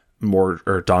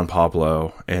Don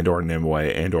Pablo and or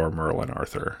Nimue and or Merlin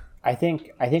Arthur. I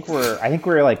think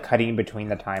we're like cutting between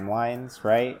the timelines,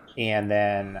 right? And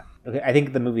then I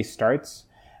think the movie starts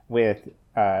with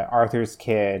Arthur's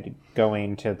kid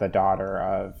going to the daughter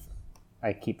of,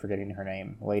 I keep forgetting her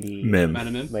name, Lady Mim.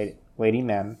 Lady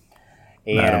Mim,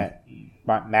 and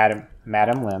Madam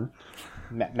Lim,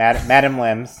 Madam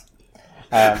Lims,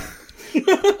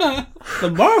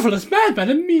 The marvelous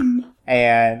Madam Mim.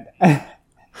 and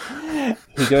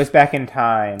he goes back in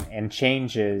time and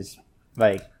changes,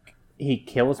 like, he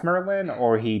kills Merlin,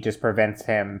 or he just prevents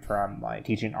him from like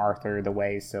teaching Arthur the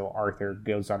way, so Arthur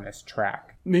goes on this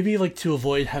track. Maybe like to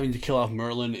avoid having to kill off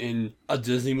Merlin in a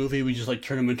Disney movie, we just like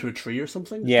turn him into a tree or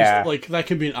something. Yeah, just, like that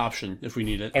could be an option if we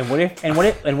need it. And what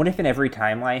if in every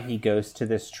timeline he goes to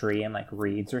this tree and like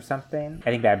reads or something?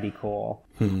 I think that'd be cool.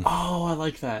 Oh, I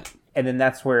like that. And then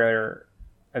that's where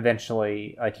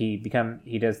eventually, like, he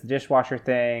does the dishwasher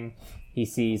thing. He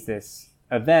sees this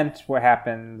event what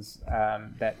happens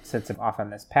that sets him off on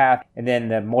this path, and then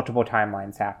the multiple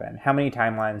timelines happen. How many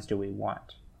timelines do we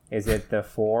want? Is it the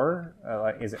 4?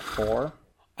 Is it 4?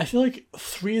 I feel like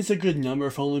 3 is a good number,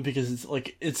 if only because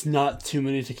it's not too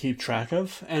many to keep track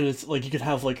of, and it's like you could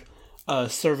have like a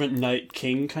servant, knight,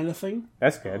 king kind of thing.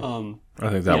 That's good. I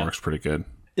think that works pretty good.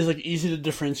 It's like easy to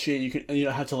differentiate. You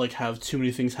don't have to like have too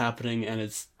many things happening, and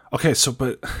it's okay. So,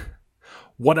 but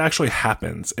what actually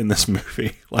happens in this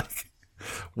movie? Like,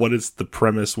 what is the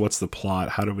premise? What's the plot?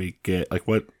 How do we get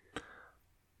what?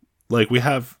 Like, we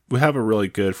have a really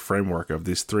good framework of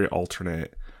these 3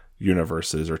 alternate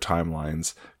universes or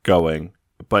timelines going,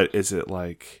 but is it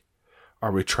like,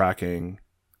 are we tracking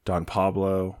Don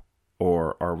Pablo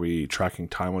or are we tracking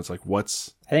timelines? Like,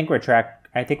 what's? I think we're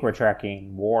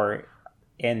tracking war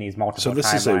in these multiple. So this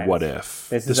timelines. is a what if.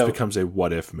 This becomes a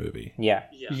what if movie. Yeah.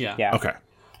 Okay.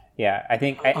 Yeah, I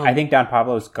think Don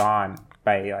Pablo's gone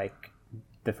by like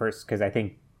the first, because I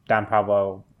think Don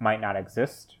Pablo might not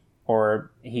exist,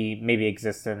 or he maybe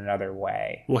exists in another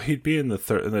way. Well, he'd be in the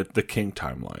King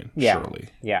timeline, surely.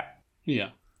 Yeah.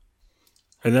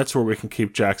 And that's where we can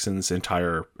keep Jackson's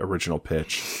entire original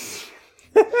pitch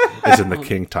is in the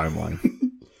King timeline.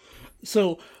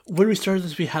 So when we started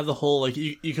this, we had the whole like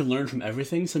you can learn from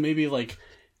everything. So maybe like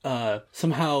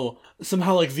somehow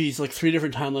like these like 3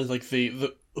 different timelines, like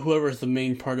the whoever is the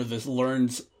main part of this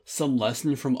learns some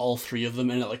lesson from all 3 of them,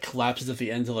 and it like collapses at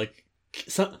the end to like.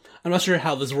 I'm not sure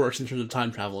how this works in terms of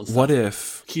time travel and stuff. What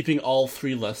if keeping all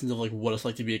 3 lessons of like what it's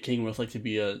like to be a king, what it's like to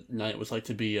be a knight, what it's like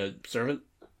to be a servant?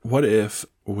 What if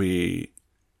we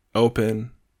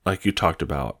open like you talked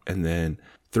about, and then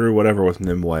through whatever with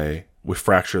Nimue, we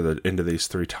fracture into these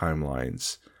 3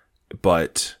 timelines,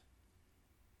 but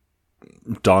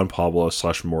Don Pablo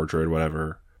 / Mordred,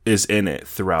 whatever, is in it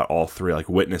throughout all 3, like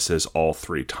witnesses all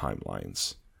 3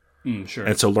 timelines. Sure.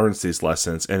 And so learns these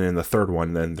lessons, and in the 3rd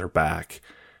one, then they're back,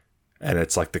 and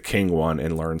it's like the king one,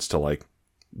 and learns to like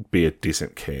be a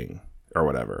decent king or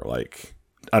whatever. Like,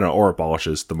 I don't know, or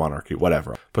abolishes the monarchy,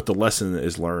 whatever. But the lesson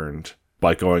is learned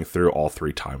by going through all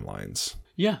 3 timelines.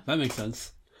 Yeah, that makes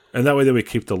sense. And that way then we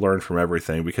keep the learn from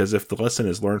everything, because if the lesson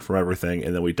is learn from everything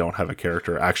and then we don't have a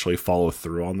character actually follow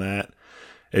through on that,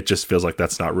 it just feels like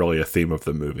that's not really a theme of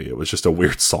the movie. It was just a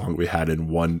weird song we had in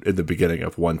the beginning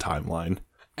of one timeline.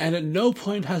 And at no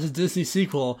point has a Disney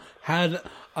sequel had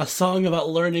a song about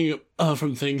learning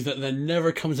from things that then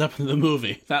never comes up in the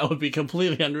movie. That would be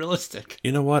completely unrealistic.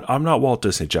 You know what? I'm not Walt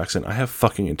Disney, Jackson. I have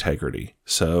fucking integrity.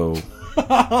 So.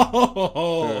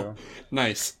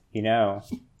 Nice. You know,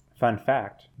 fun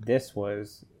fact, this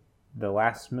was the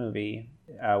last movie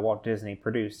Walt Disney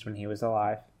produced when he was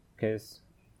alive, because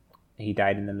he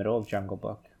died in the middle of Jungle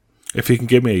Book. If you can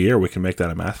give me a year, we can make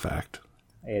that a math fact.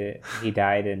 He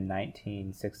died in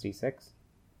 1966.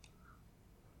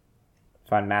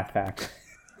 Fun math fact.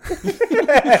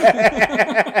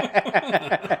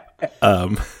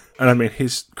 And I mean,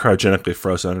 he's cryogenically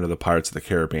frozen under the Pirates of the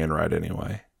Caribbean ride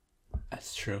anyway.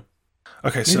 That's true.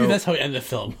 Okay, Maybe that's how we end the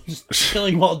film. Just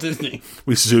killing Walt Disney.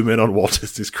 We zoom in on Walt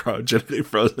Disney's cryogenically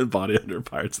frozen body under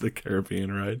Pirates of the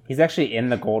Caribbean ride. He's actually in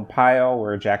the gold pile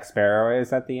where Jack Sparrow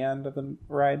is at the end of the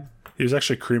ride. He was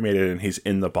actually cremated, and he's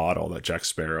in the bottle that Jack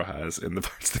Sparrow has in the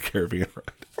Pirates of the Caribbean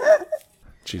ride.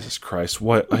 Jesus Christ,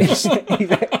 what? They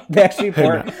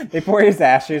pour his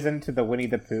ashes into the Winnie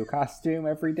the Pooh costume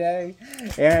every day,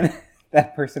 and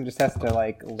that person just has to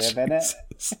like live in it.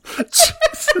 Jesus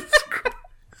Christ.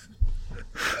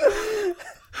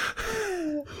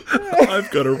 I've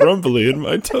got a rumbly in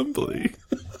my tumbly.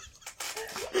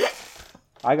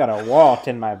 I got a Walt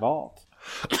in my vault.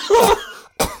 I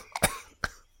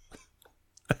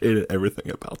hated everything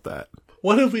about that.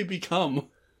 What have we become?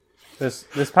 This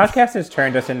podcast has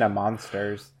turned us into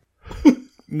monsters.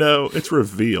 No, it's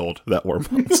revealed that we're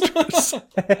monsters.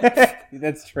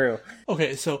 That's true.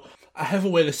 Okay, so I have a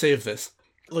way to save this.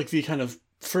 Like, the kind of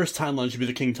first timeline should be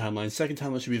the king timeline, second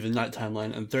timeline should be the knight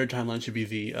timeline, and third timeline should be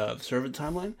the servant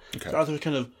timeline. Okay. So Arthur's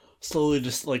kind of slowly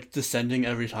just, like, descending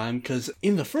every time, because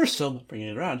in the first film, bringing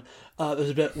it around,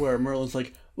 there's a bit where Merlin's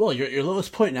like, well, you're at your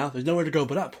lowest point now, there's nowhere to go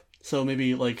but up. So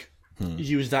maybe, like,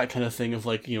 use that kind of thing of,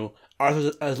 like, you know,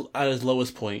 Arthur's at his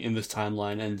lowest point in this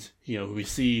timeline, and, you know, we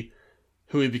see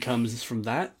who he becomes from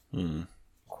that.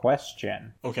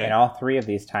 Question. Okay. In all three of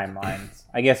these timelines,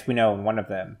 I guess we know in one of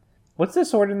them, what's the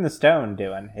sword in the stone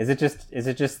doing? Is it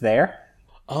just there?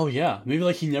 Oh, yeah. Maybe,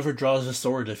 like, he never draws the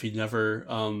sword if he never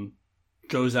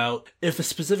goes out. If a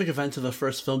specific event of the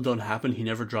first film don't happen, he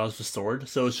never draws the sword.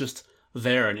 So it's just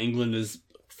there, and England is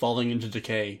falling into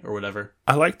decay or whatever.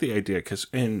 I like the idea, because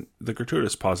in the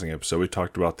gratuitous pausing episode, we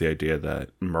talked about the idea that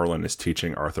Merlin is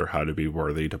teaching Arthur how to be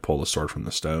worthy to pull the sword from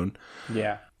the stone.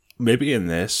 Yeah. Maybe in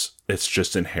this, it's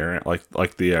just inherent,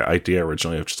 like the idea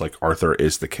originally of just like Arthur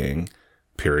is the king,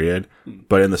 period.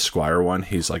 But in the Squire one,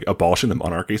 he's like abolishing the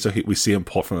monarchy, so we see him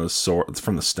pull from the sword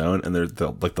from the stone, and there's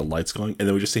the lights going, and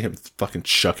then we just see him fucking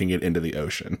chucking it into the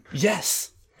ocean. Yes.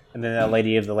 And then the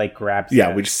Lady of the Lake grabs Yeah,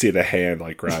 it. we just see the hand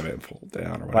like grab it and pull it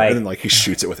down, or whatever. Like, and then like he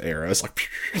shoots it with arrows. Like,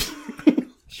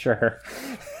 sure.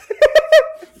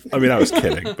 I mean, I was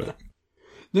kidding, but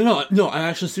No, I'm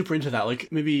actually super into that. Like,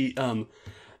 maybe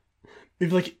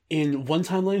like in one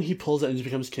timeline he pulls it and he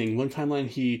becomes king. One timeline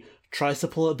he tries to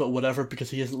pull it, but whatever, because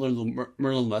he hasn't learned the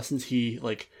Merlin lessons, he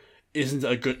isn't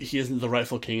the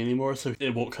rightful king anymore, so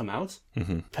it won't come out.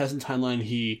 Peasant timeline,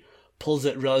 he pulls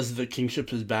it, realizes that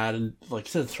kingship is bad, and like I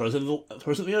said, throws it in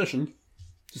the ocean,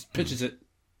 just pitches it,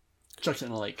 chucks it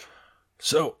in a lake.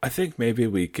 So I think maybe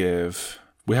we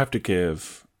have to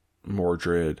give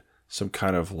Mordred some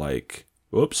kind of like,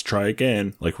 whoops, try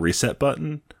again, like reset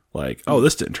button. Like, oh,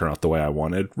 this didn't turn out the way I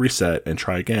wanted. Reset and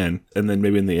try again. And then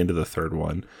maybe in the end of the third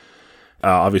one,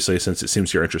 obviously, since it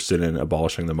seems you're interested in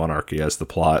abolishing the monarchy as the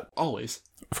plot. Always.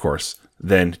 Of course.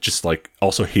 Then just like,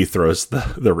 also he throws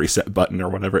the reset button or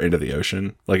whatever into the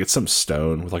ocean. Like it's some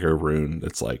stone with like a rune.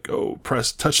 It's like, oh,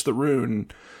 touch the rune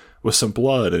with some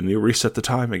blood and you reset the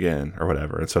time again or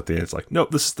whatever. And so at the end it's like,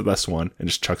 nope, this is the best one. And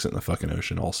just chucks it in the fucking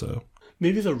ocean also.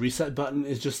 Maybe the reset button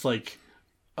is just like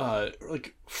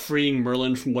freeing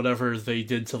Merlin from whatever they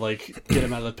did to like get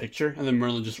him out of the picture. And then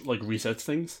Merlin just like resets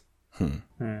things.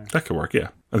 That could work, yeah.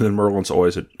 And then Merlin's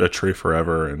always a tree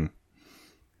forever and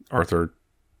Arthur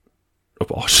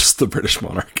abolishes the British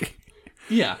monarchy.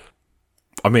 Yeah.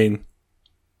 I mean,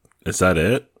 is that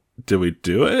it? Did we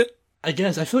do it? I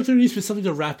guess. I feel like there needs to be something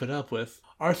to wrap it up with.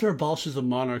 Arthur abolishes the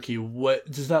monarchy. What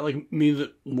does that like mean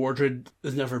that Mordred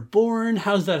is never born?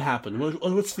 How does that happen?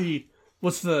 What's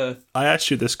the... I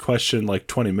asked you this question like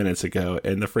 20 minutes ago,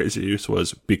 and the phrase you used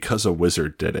was, because a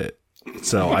wizard did it.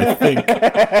 So I think...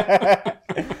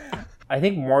 I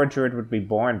think Mordred would be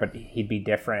born, but he'd be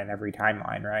different in every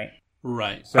timeline, right?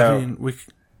 Right. So, I mean,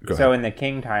 go ahead. in the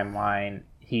King timeline,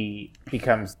 he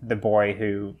becomes the boy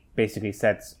who basically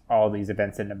sets all these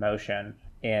events into motion.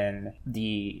 In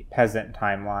the Peasant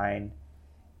timeline,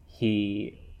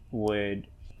 he would,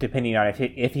 depending on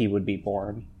if he would be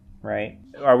born, right?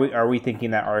 Are we thinking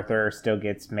that Arthur still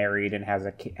gets married and has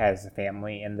a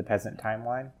family in the Peasant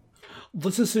timeline?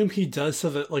 Let's assume he does, so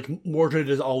that like Mordred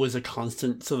is always a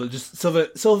constant, so that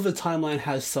the timeline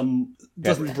has some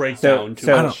doesn't break down too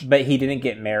much. But he didn't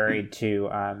get married to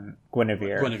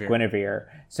Guinevere.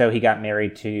 So he got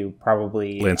married to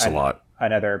probably Lancelot,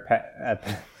 another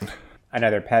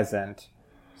peasant.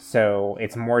 So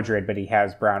it's Mordred, but he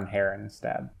has brown hair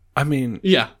instead. I mean,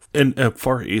 yeah. And a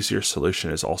far easier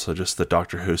solution is also just the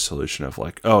Doctor Who solution of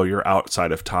like, oh, you're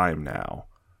outside of time now.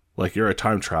 Like, you're a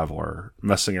time traveler.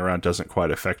 Messing around doesn't quite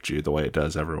affect you the way it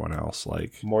does everyone else.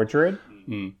 Like Mordred?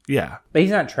 Yeah. But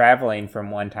he's not traveling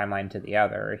from one timeline to the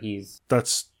other.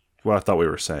 That's what I thought we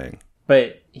were saying.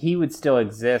 But he would still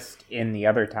exist in the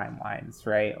other timelines,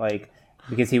 right? Like,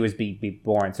 because he was be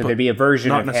born. So there'd be a version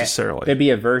not of him. necessarily. There'd be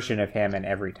a version of him in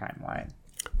every timeline.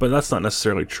 But that's not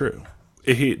necessarily true.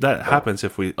 Happens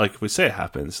if we say it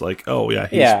happens, like, oh yeah,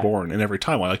 he's born in every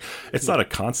timeline. Like, it's not a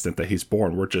constant that he's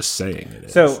born. We're just saying it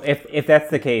is. So if that's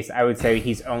the case, I would say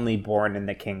he's only born in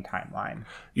the King timeline.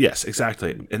 Yes,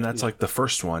 exactly. And that's like the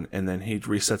first one, and then he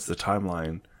resets the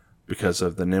timeline because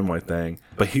of the Nimue thing,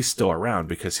 but he's still around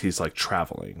because he's like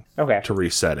traveling to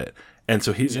reset it. And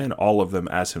so he's in all of them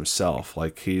as himself.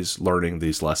 Like, he's learning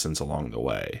these lessons along the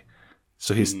way.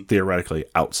 So he's theoretically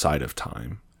outside of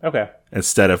time. Okay.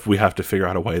 Instead of we have to figure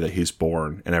out a way that he's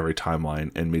born in every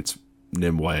timeline and meets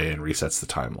Nimue and resets the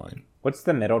timeline. What's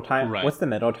the middle time? Right. What's the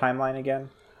middle timeline again?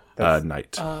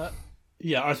 Knight.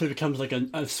 Yeah, Arthur becomes like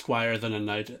a squire, then a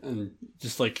knight, and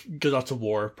just like goes off to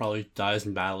war, probably dies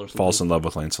in battle or something. Falls in love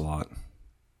with Lancelot.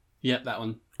 Yeah, that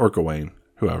one. Or Gawain.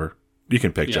 Whoever. You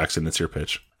can pick, Yeah. Jackson. It's your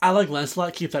pitch. I like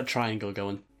Lancelot. Keep that triangle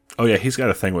going. Oh, yeah, he's got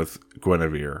a thing with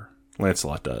Guinevere.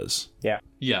 Lancelot does. Yeah.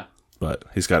 Yeah. But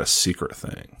he's got a secret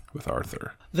thing with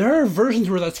Arthur. There are versions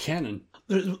where that's canon.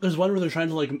 There's one where they're trying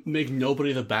to like make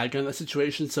nobody the bad guy in that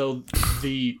situation, so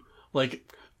they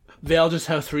all just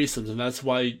have threesomes, and that's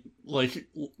why like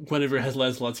Guinevere has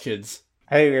Lancelot's kids.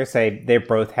 I think you're going to say they're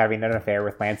both having an affair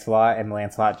with Lancelot, and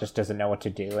Lancelot just doesn't know what to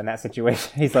do in that situation.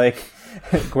 He's like,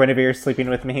 Guinevere's sleeping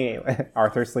with me,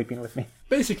 Arthur's sleeping with me.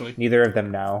 Basically. Neither of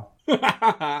them know.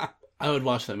 I would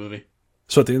watch that movie.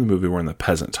 So at the end of the movie, we're in the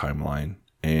peasant timeline,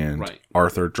 and Right.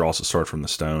 Arthur draws a sword from the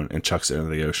stone and chucks it into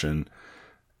the ocean,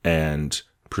 and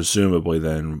presumably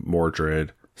then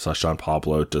Mordred / Don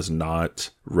Pablo does not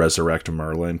resurrect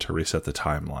Merlin to reset the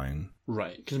timeline.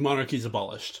 Right, because monarchy's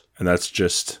abolished. And that's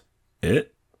just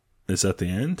it? Is that the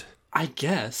end? I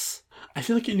guess. I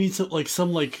feel like it needs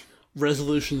some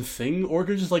resolution thing, or it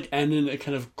could just like end in a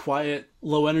kind of quiet,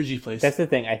 low energy place. That's the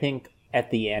thing. I think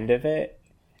at the end of it,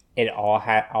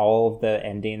 all of the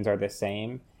endings are the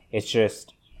same. It's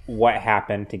just what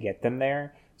happened to get them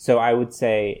there. So I would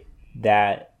say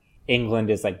that England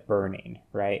is like burning,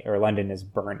 right? Or London is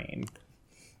burning,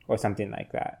 or something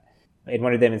like that. And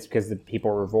one of them is because the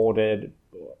people revolted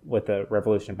with the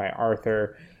revolution by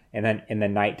Arthur. And then in the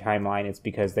night timeline, it's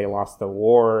because they lost the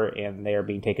war and they are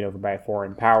being taken over by a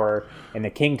foreign power. In the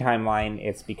king timeline,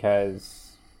 it's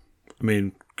because... I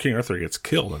mean, King Arthur gets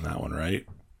killed in that one, right?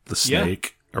 The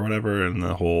snake or whatever, and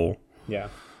the whole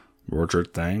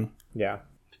Mordred thing. Yeah.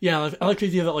 Yeah, I like the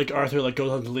idea that like Arthur like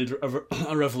goes on to lead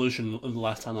a revolution in the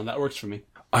last timeline. That works for me.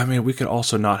 I mean, we could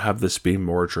also not have this be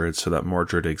Mordred so that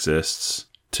Mordred exists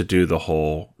to do the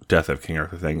whole death of King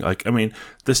Arthur thing. Like, I mean,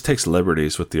 this takes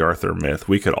liberties with the Arthur myth.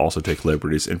 We could also take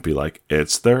liberties and be like,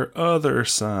 it's their other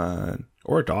son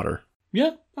or daughter.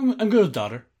 Yeah, I'm good with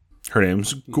daughter. Her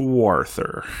name's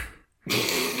Gwarther.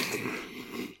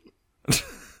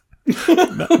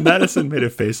 Madison made a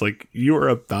face like you were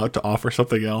about to offer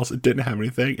something else. It didn't have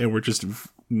anything, and we're just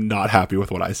not happy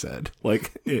with what I said.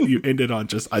 Like, you ended on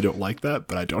just, I don't like that,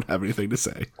 but I don't have anything to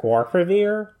say.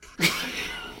 Guinevere?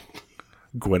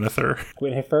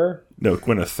 Gwynether? No,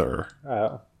 Gwynether.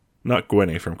 Oh. Not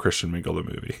Gwynny from Christian Mingle the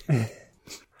movie.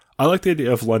 I like the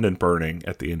idea of London burning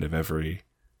at the end of every...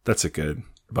 That's a good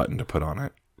button to put on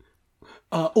it.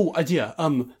 Idea.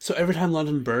 So every time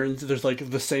London burns, there's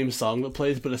like the same song that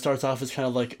plays, but it starts off as kind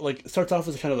of like starts off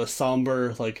as kind of a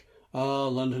somber, like, oh,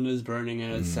 London is burning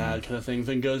and it's sad kind of thing.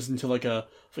 Then goes into like a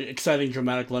exciting,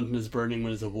 dramatic London is burning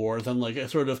when there's a war. Then like a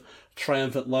sort of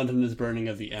triumphant London is burning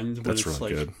at the end when That's it's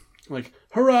really like good. like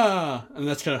hurrah, and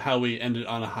that's kind of how we end it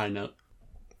on a high note.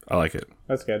 I like it.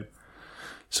 That's good.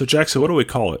 So Jackson, what do we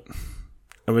call it?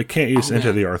 And we can't use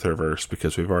Into the Arthurverse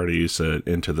because we've already used it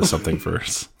into the something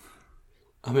verse.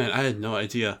 Oh man, I had no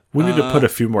idea. We need to put a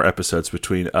few more episodes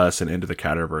between us and Into the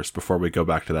Catterverse before we go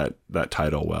back to that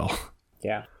title well.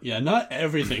 Yeah. Yeah, not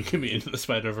everything can be Into the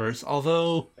Spider-Verse,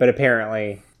 although... But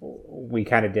apparently, we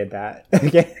kind of did that.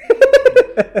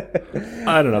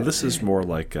 I don't know. This is more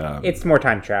like... it's more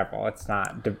time travel. It's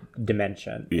not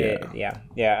dimension.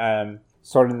 Yeah.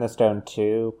 Sword in the Stone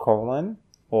 2, :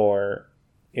 or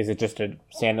is it just a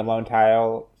standalone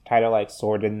title like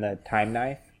Sword in the Time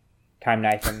Knife? Time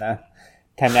Knife in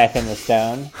the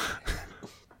Stone?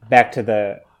 Back to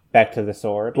the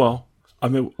sword? Well, I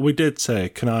mean, we did say,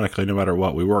 canonically, no matter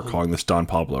what, we were calling this Don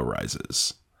Pablo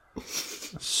Rises.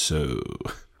 So...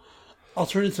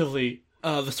 Alternatively,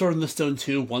 the Sword in the Stone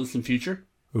 2, Once and Future.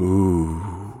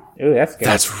 Ooh, that's good.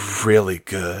 that's really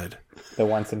good. The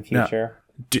Once and Future.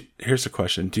 Now, here's a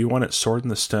question. Do you want it Sword in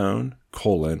the Stone, :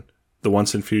 the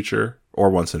Once and Future, or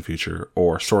Once and Future,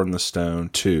 or Sword in the Stone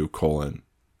 2, :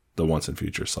 the Once and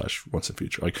Future / Once and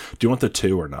Future? Like, do you want the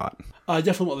 2 or not? I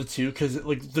definitely want the 2, because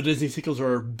like the Disney sequels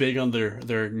are big on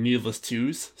their needless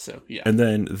 2s, so yeah. And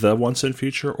then the Once and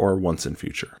Future or Once and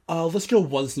Future? Let's go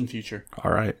Once and Future.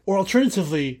 All right. Or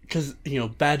alternatively, because,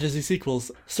 bad Disney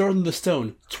sequels, Sword in the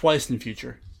Stone, Twice in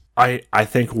Future. I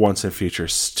think Once and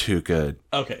Future's too good.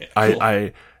 Okay, cool.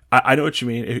 I know what you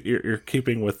mean. You're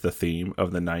keeping with the theme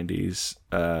of the 90s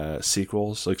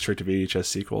sequels, like straight to VHS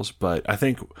sequels, but I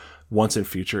think Once and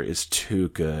Future is too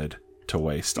good to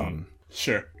waste on.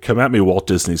 Sure. Come at me, Walt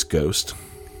Disney's Ghost.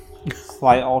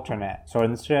 Slight alternate. Sword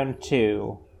in the Stone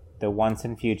 2, the Once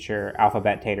and Future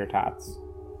Alphabet Tater Tots.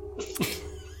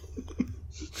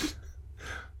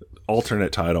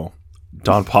 Alternate title,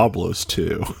 Don Pablos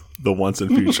 2. The once and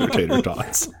future tater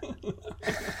tots.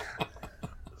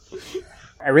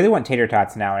 I really want tater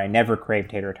tots now, and I never crave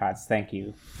tater tots. Thank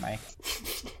you, Mike.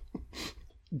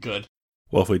 Good.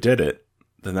 Well, if we did it,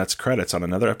 then that's credits on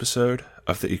another episode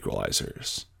of The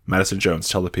Equelizers. Madison Jones,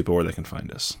 tell the people where they can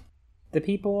find us. The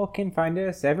people can find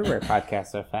us everywhere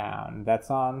podcasts are found.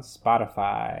 That's on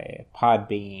Spotify,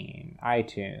 Podbean,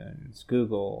 iTunes,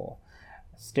 Google,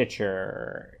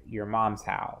 Stitcher, your mom's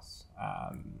house,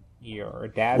 your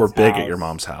dad's house. We're big at your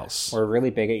mom's house. We're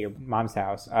really big at your mom's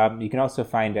house. You can also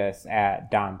find us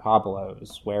at Don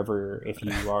Pablos, wherever, if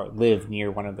you live near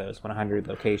one of those 100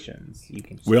 locations. You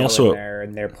can just go in there,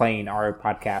 and they're playing our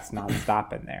podcast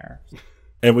nonstop in there.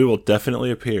 And we will definitely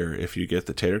appear if you get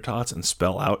the tater tots and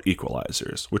spell out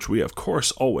Equelizers, which we, of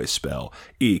course, always spell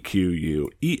Equelizers,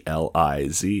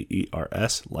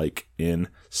 like in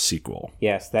sequel.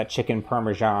 Yes, that chicken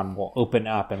parmesan will open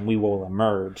up and we will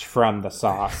emerge from the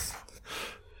sauce.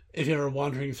 If you're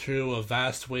wandering through a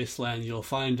vast wasteland, you'll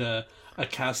find a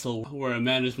castle where a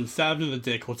man who's been stabbed in the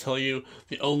dick will tell you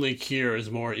the only cure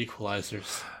is more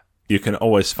Equelizers. You can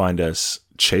always find us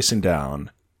chasing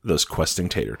down those questing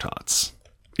tater tots.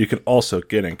 You can also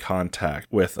get in contact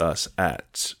with us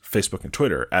at Facebook and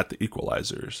Twitter at The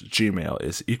Equelizers. Gmail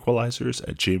is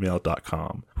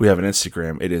equelizers@gmail.com. We have an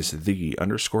Instagram. It is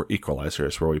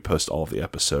 _Equelizers, where we post all of the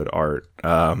episode art.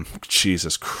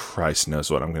 Jesus Christ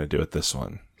knows what I'm going to do with this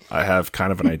one. I have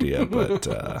kind of an idea, but...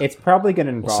 it's probably going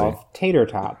to involve tater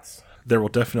tots. There will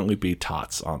definitely be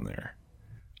tots on there.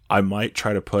 I might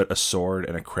try to put a sword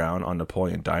and a crown on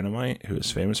Napoleon Dynamite, who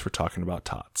is famous for talking about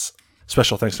tots.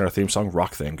 Special thanks to our theme song,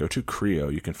 Rock Thing. Go to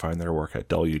Creo. You can find their work at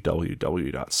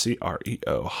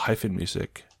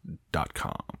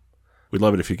www.creo-music.com. We'd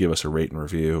love it if you give us a rate and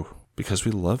review, because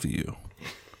we love you.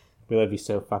 We love you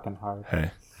so fucking hard.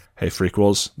 Hey,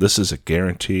 Freakwols, this is a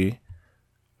guarantee.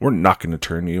 We're not going to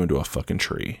turn you into a fucking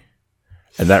tree.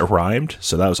 And that rhymed,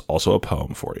 so that was also a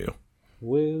poem for you.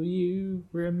 Will you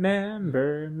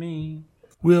remember me?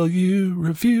 Will you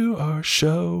review our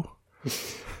show?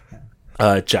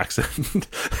 Jackson,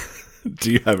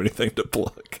 do you have anything to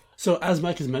plug? So, as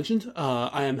Mike has mentioned,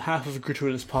 I am half of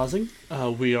Gratuitous Pausing.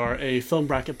 We are a film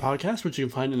bracket podcast, which you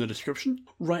can find in the description.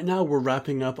 Right now, we're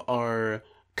wrapping up our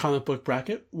comic book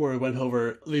bracket, where we went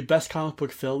over the best comic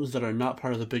book films that are not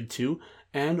part of the big two,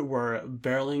 and we're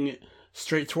barreling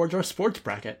straight towards our sports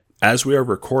bracket. As we are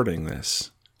recording this,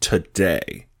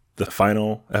 today, the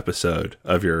final episode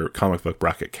of your comic book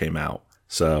bracket came out.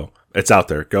 So it's out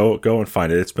there. Go and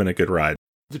find it. It's been a good ride.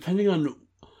 Depending on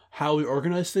how we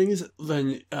organize things,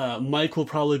 then Mike will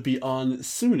probably be on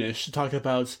soonish to talk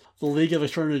about the League of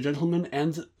Extraordinary Gentlemen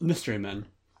and Mystery Men.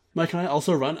 Mike and I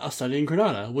also run a study in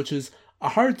Granada, which is a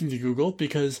hard thing to Google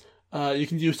because you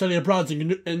can do study abroad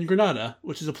in Granada,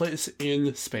 which is a place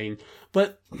in Spain.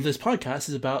 But this podcast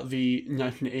is about the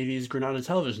 1980s Granada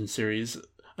television series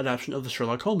adaptation of the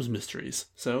Sherlock Holmes mysteries.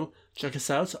 So check us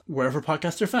out wherever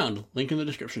podcasts are found. Link in the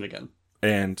description again.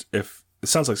 And if it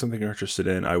sounds like something you're interested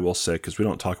in, I will say, because we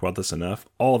don't talk about this enough,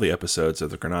 all the episodes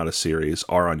of the Granada series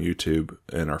are on YouTube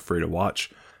and are free to watch.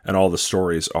 And all the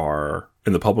stories are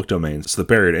in the public domain. So the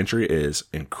barrier to entry is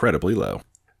incredibly low.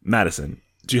 Madison,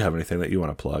 do you have anything that you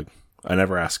want to plug? I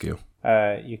never ask you.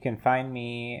 You can find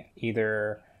me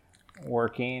either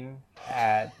working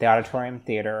at the Auditorium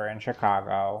Theater in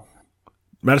Chicago.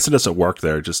 Madison doesn't work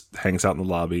there, just hangs out in the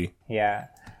lobby. Yeah.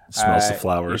 Smells the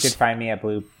flowers. You can find me at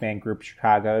Blue Man Group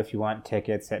Chicago. If you want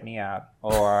tickets, hit me up.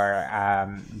 Or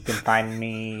you can find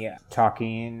me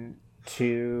talking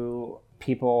to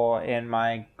people in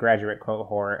my graduate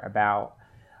cohort about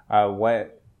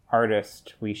what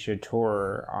artist we should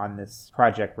tour on this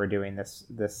project we're doing this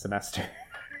semester.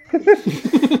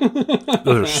 Those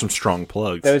are some strong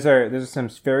plugs. Those are some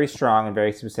very strong and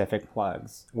very specific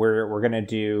plugs. We're gonna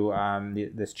do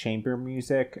this chamber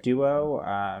music duo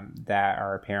that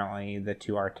are apparently the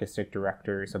two artistic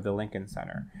directors of the Lincoln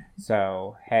Center.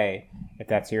 So hey, if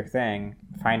that's your thing,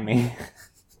 find me.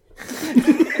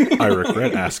 I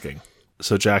regret asking.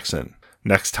 So Jackson,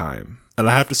 next time, and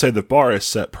I have to say the bar is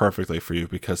set perfectly for you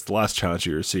because the last challenge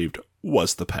you received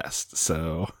was the pest.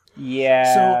 So.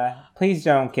 Yeah, please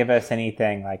don't give us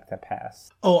anything like the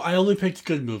past. Oh, I only picked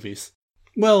good movies.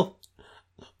 Well,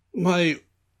 my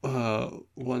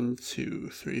 1, 2,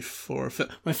 3, 4, 5.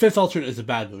 My fifth alternate is a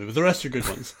bad movie, but the rest are good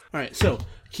ones. All right, so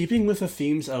keeping with the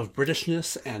themes of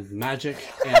Britishness and magic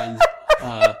and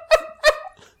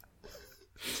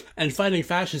fighting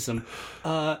fascism,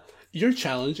 your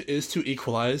challenge is to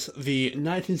equalize the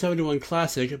 1971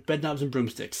 classic Bedknobs and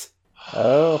Broomsticks.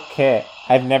 Okay,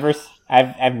 I've never seen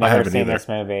this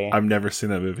movie. I've never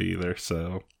seen that movie either,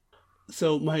 so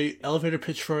So my elevator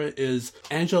pitch for it is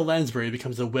Angela Lansbury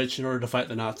becomes a witch in order to fight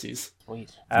the Nazis.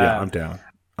 Sweet. Yeah, I'm down.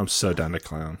 I'm so down to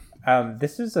clown.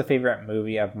 This is a favorite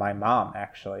movie of my mom,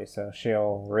 actually, so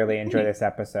she'll really enjoy this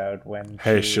episode when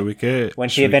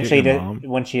she eventually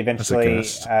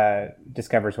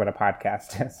discovers what a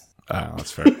podcast is. Oh,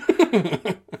 that's fair.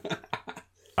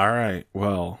 All right,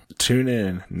 well, tune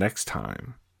in next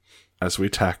time as we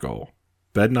tackle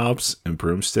Bedknobs and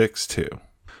Broomsticks 2.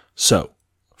 So,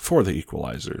 for the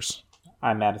Equelizers,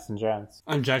 I'm Madison Jones.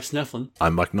 I'm Jackson Eflin.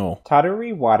 I'm Mike Knoll.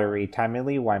 Tottery, watery,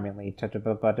 timely, wimely,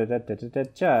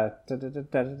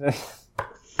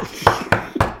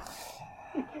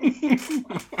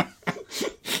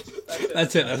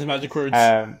 That's it. That's the magic words.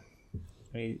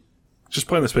 Just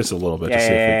play in the space a little bit to see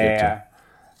if we get to.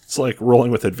 It's like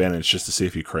rolling with advantage just to see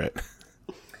if you crit.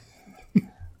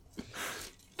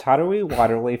 Tottery,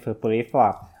 waterly, flippity,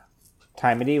 flop.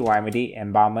 Timety, wimety,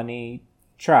 embalmity,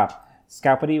 trop.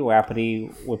 Scalpity,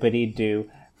 wappity, whippity, do.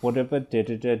 Whatever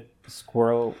did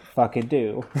squirrel fucking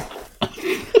do.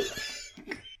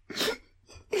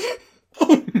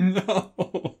 Oh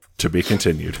no. To be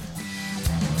continued.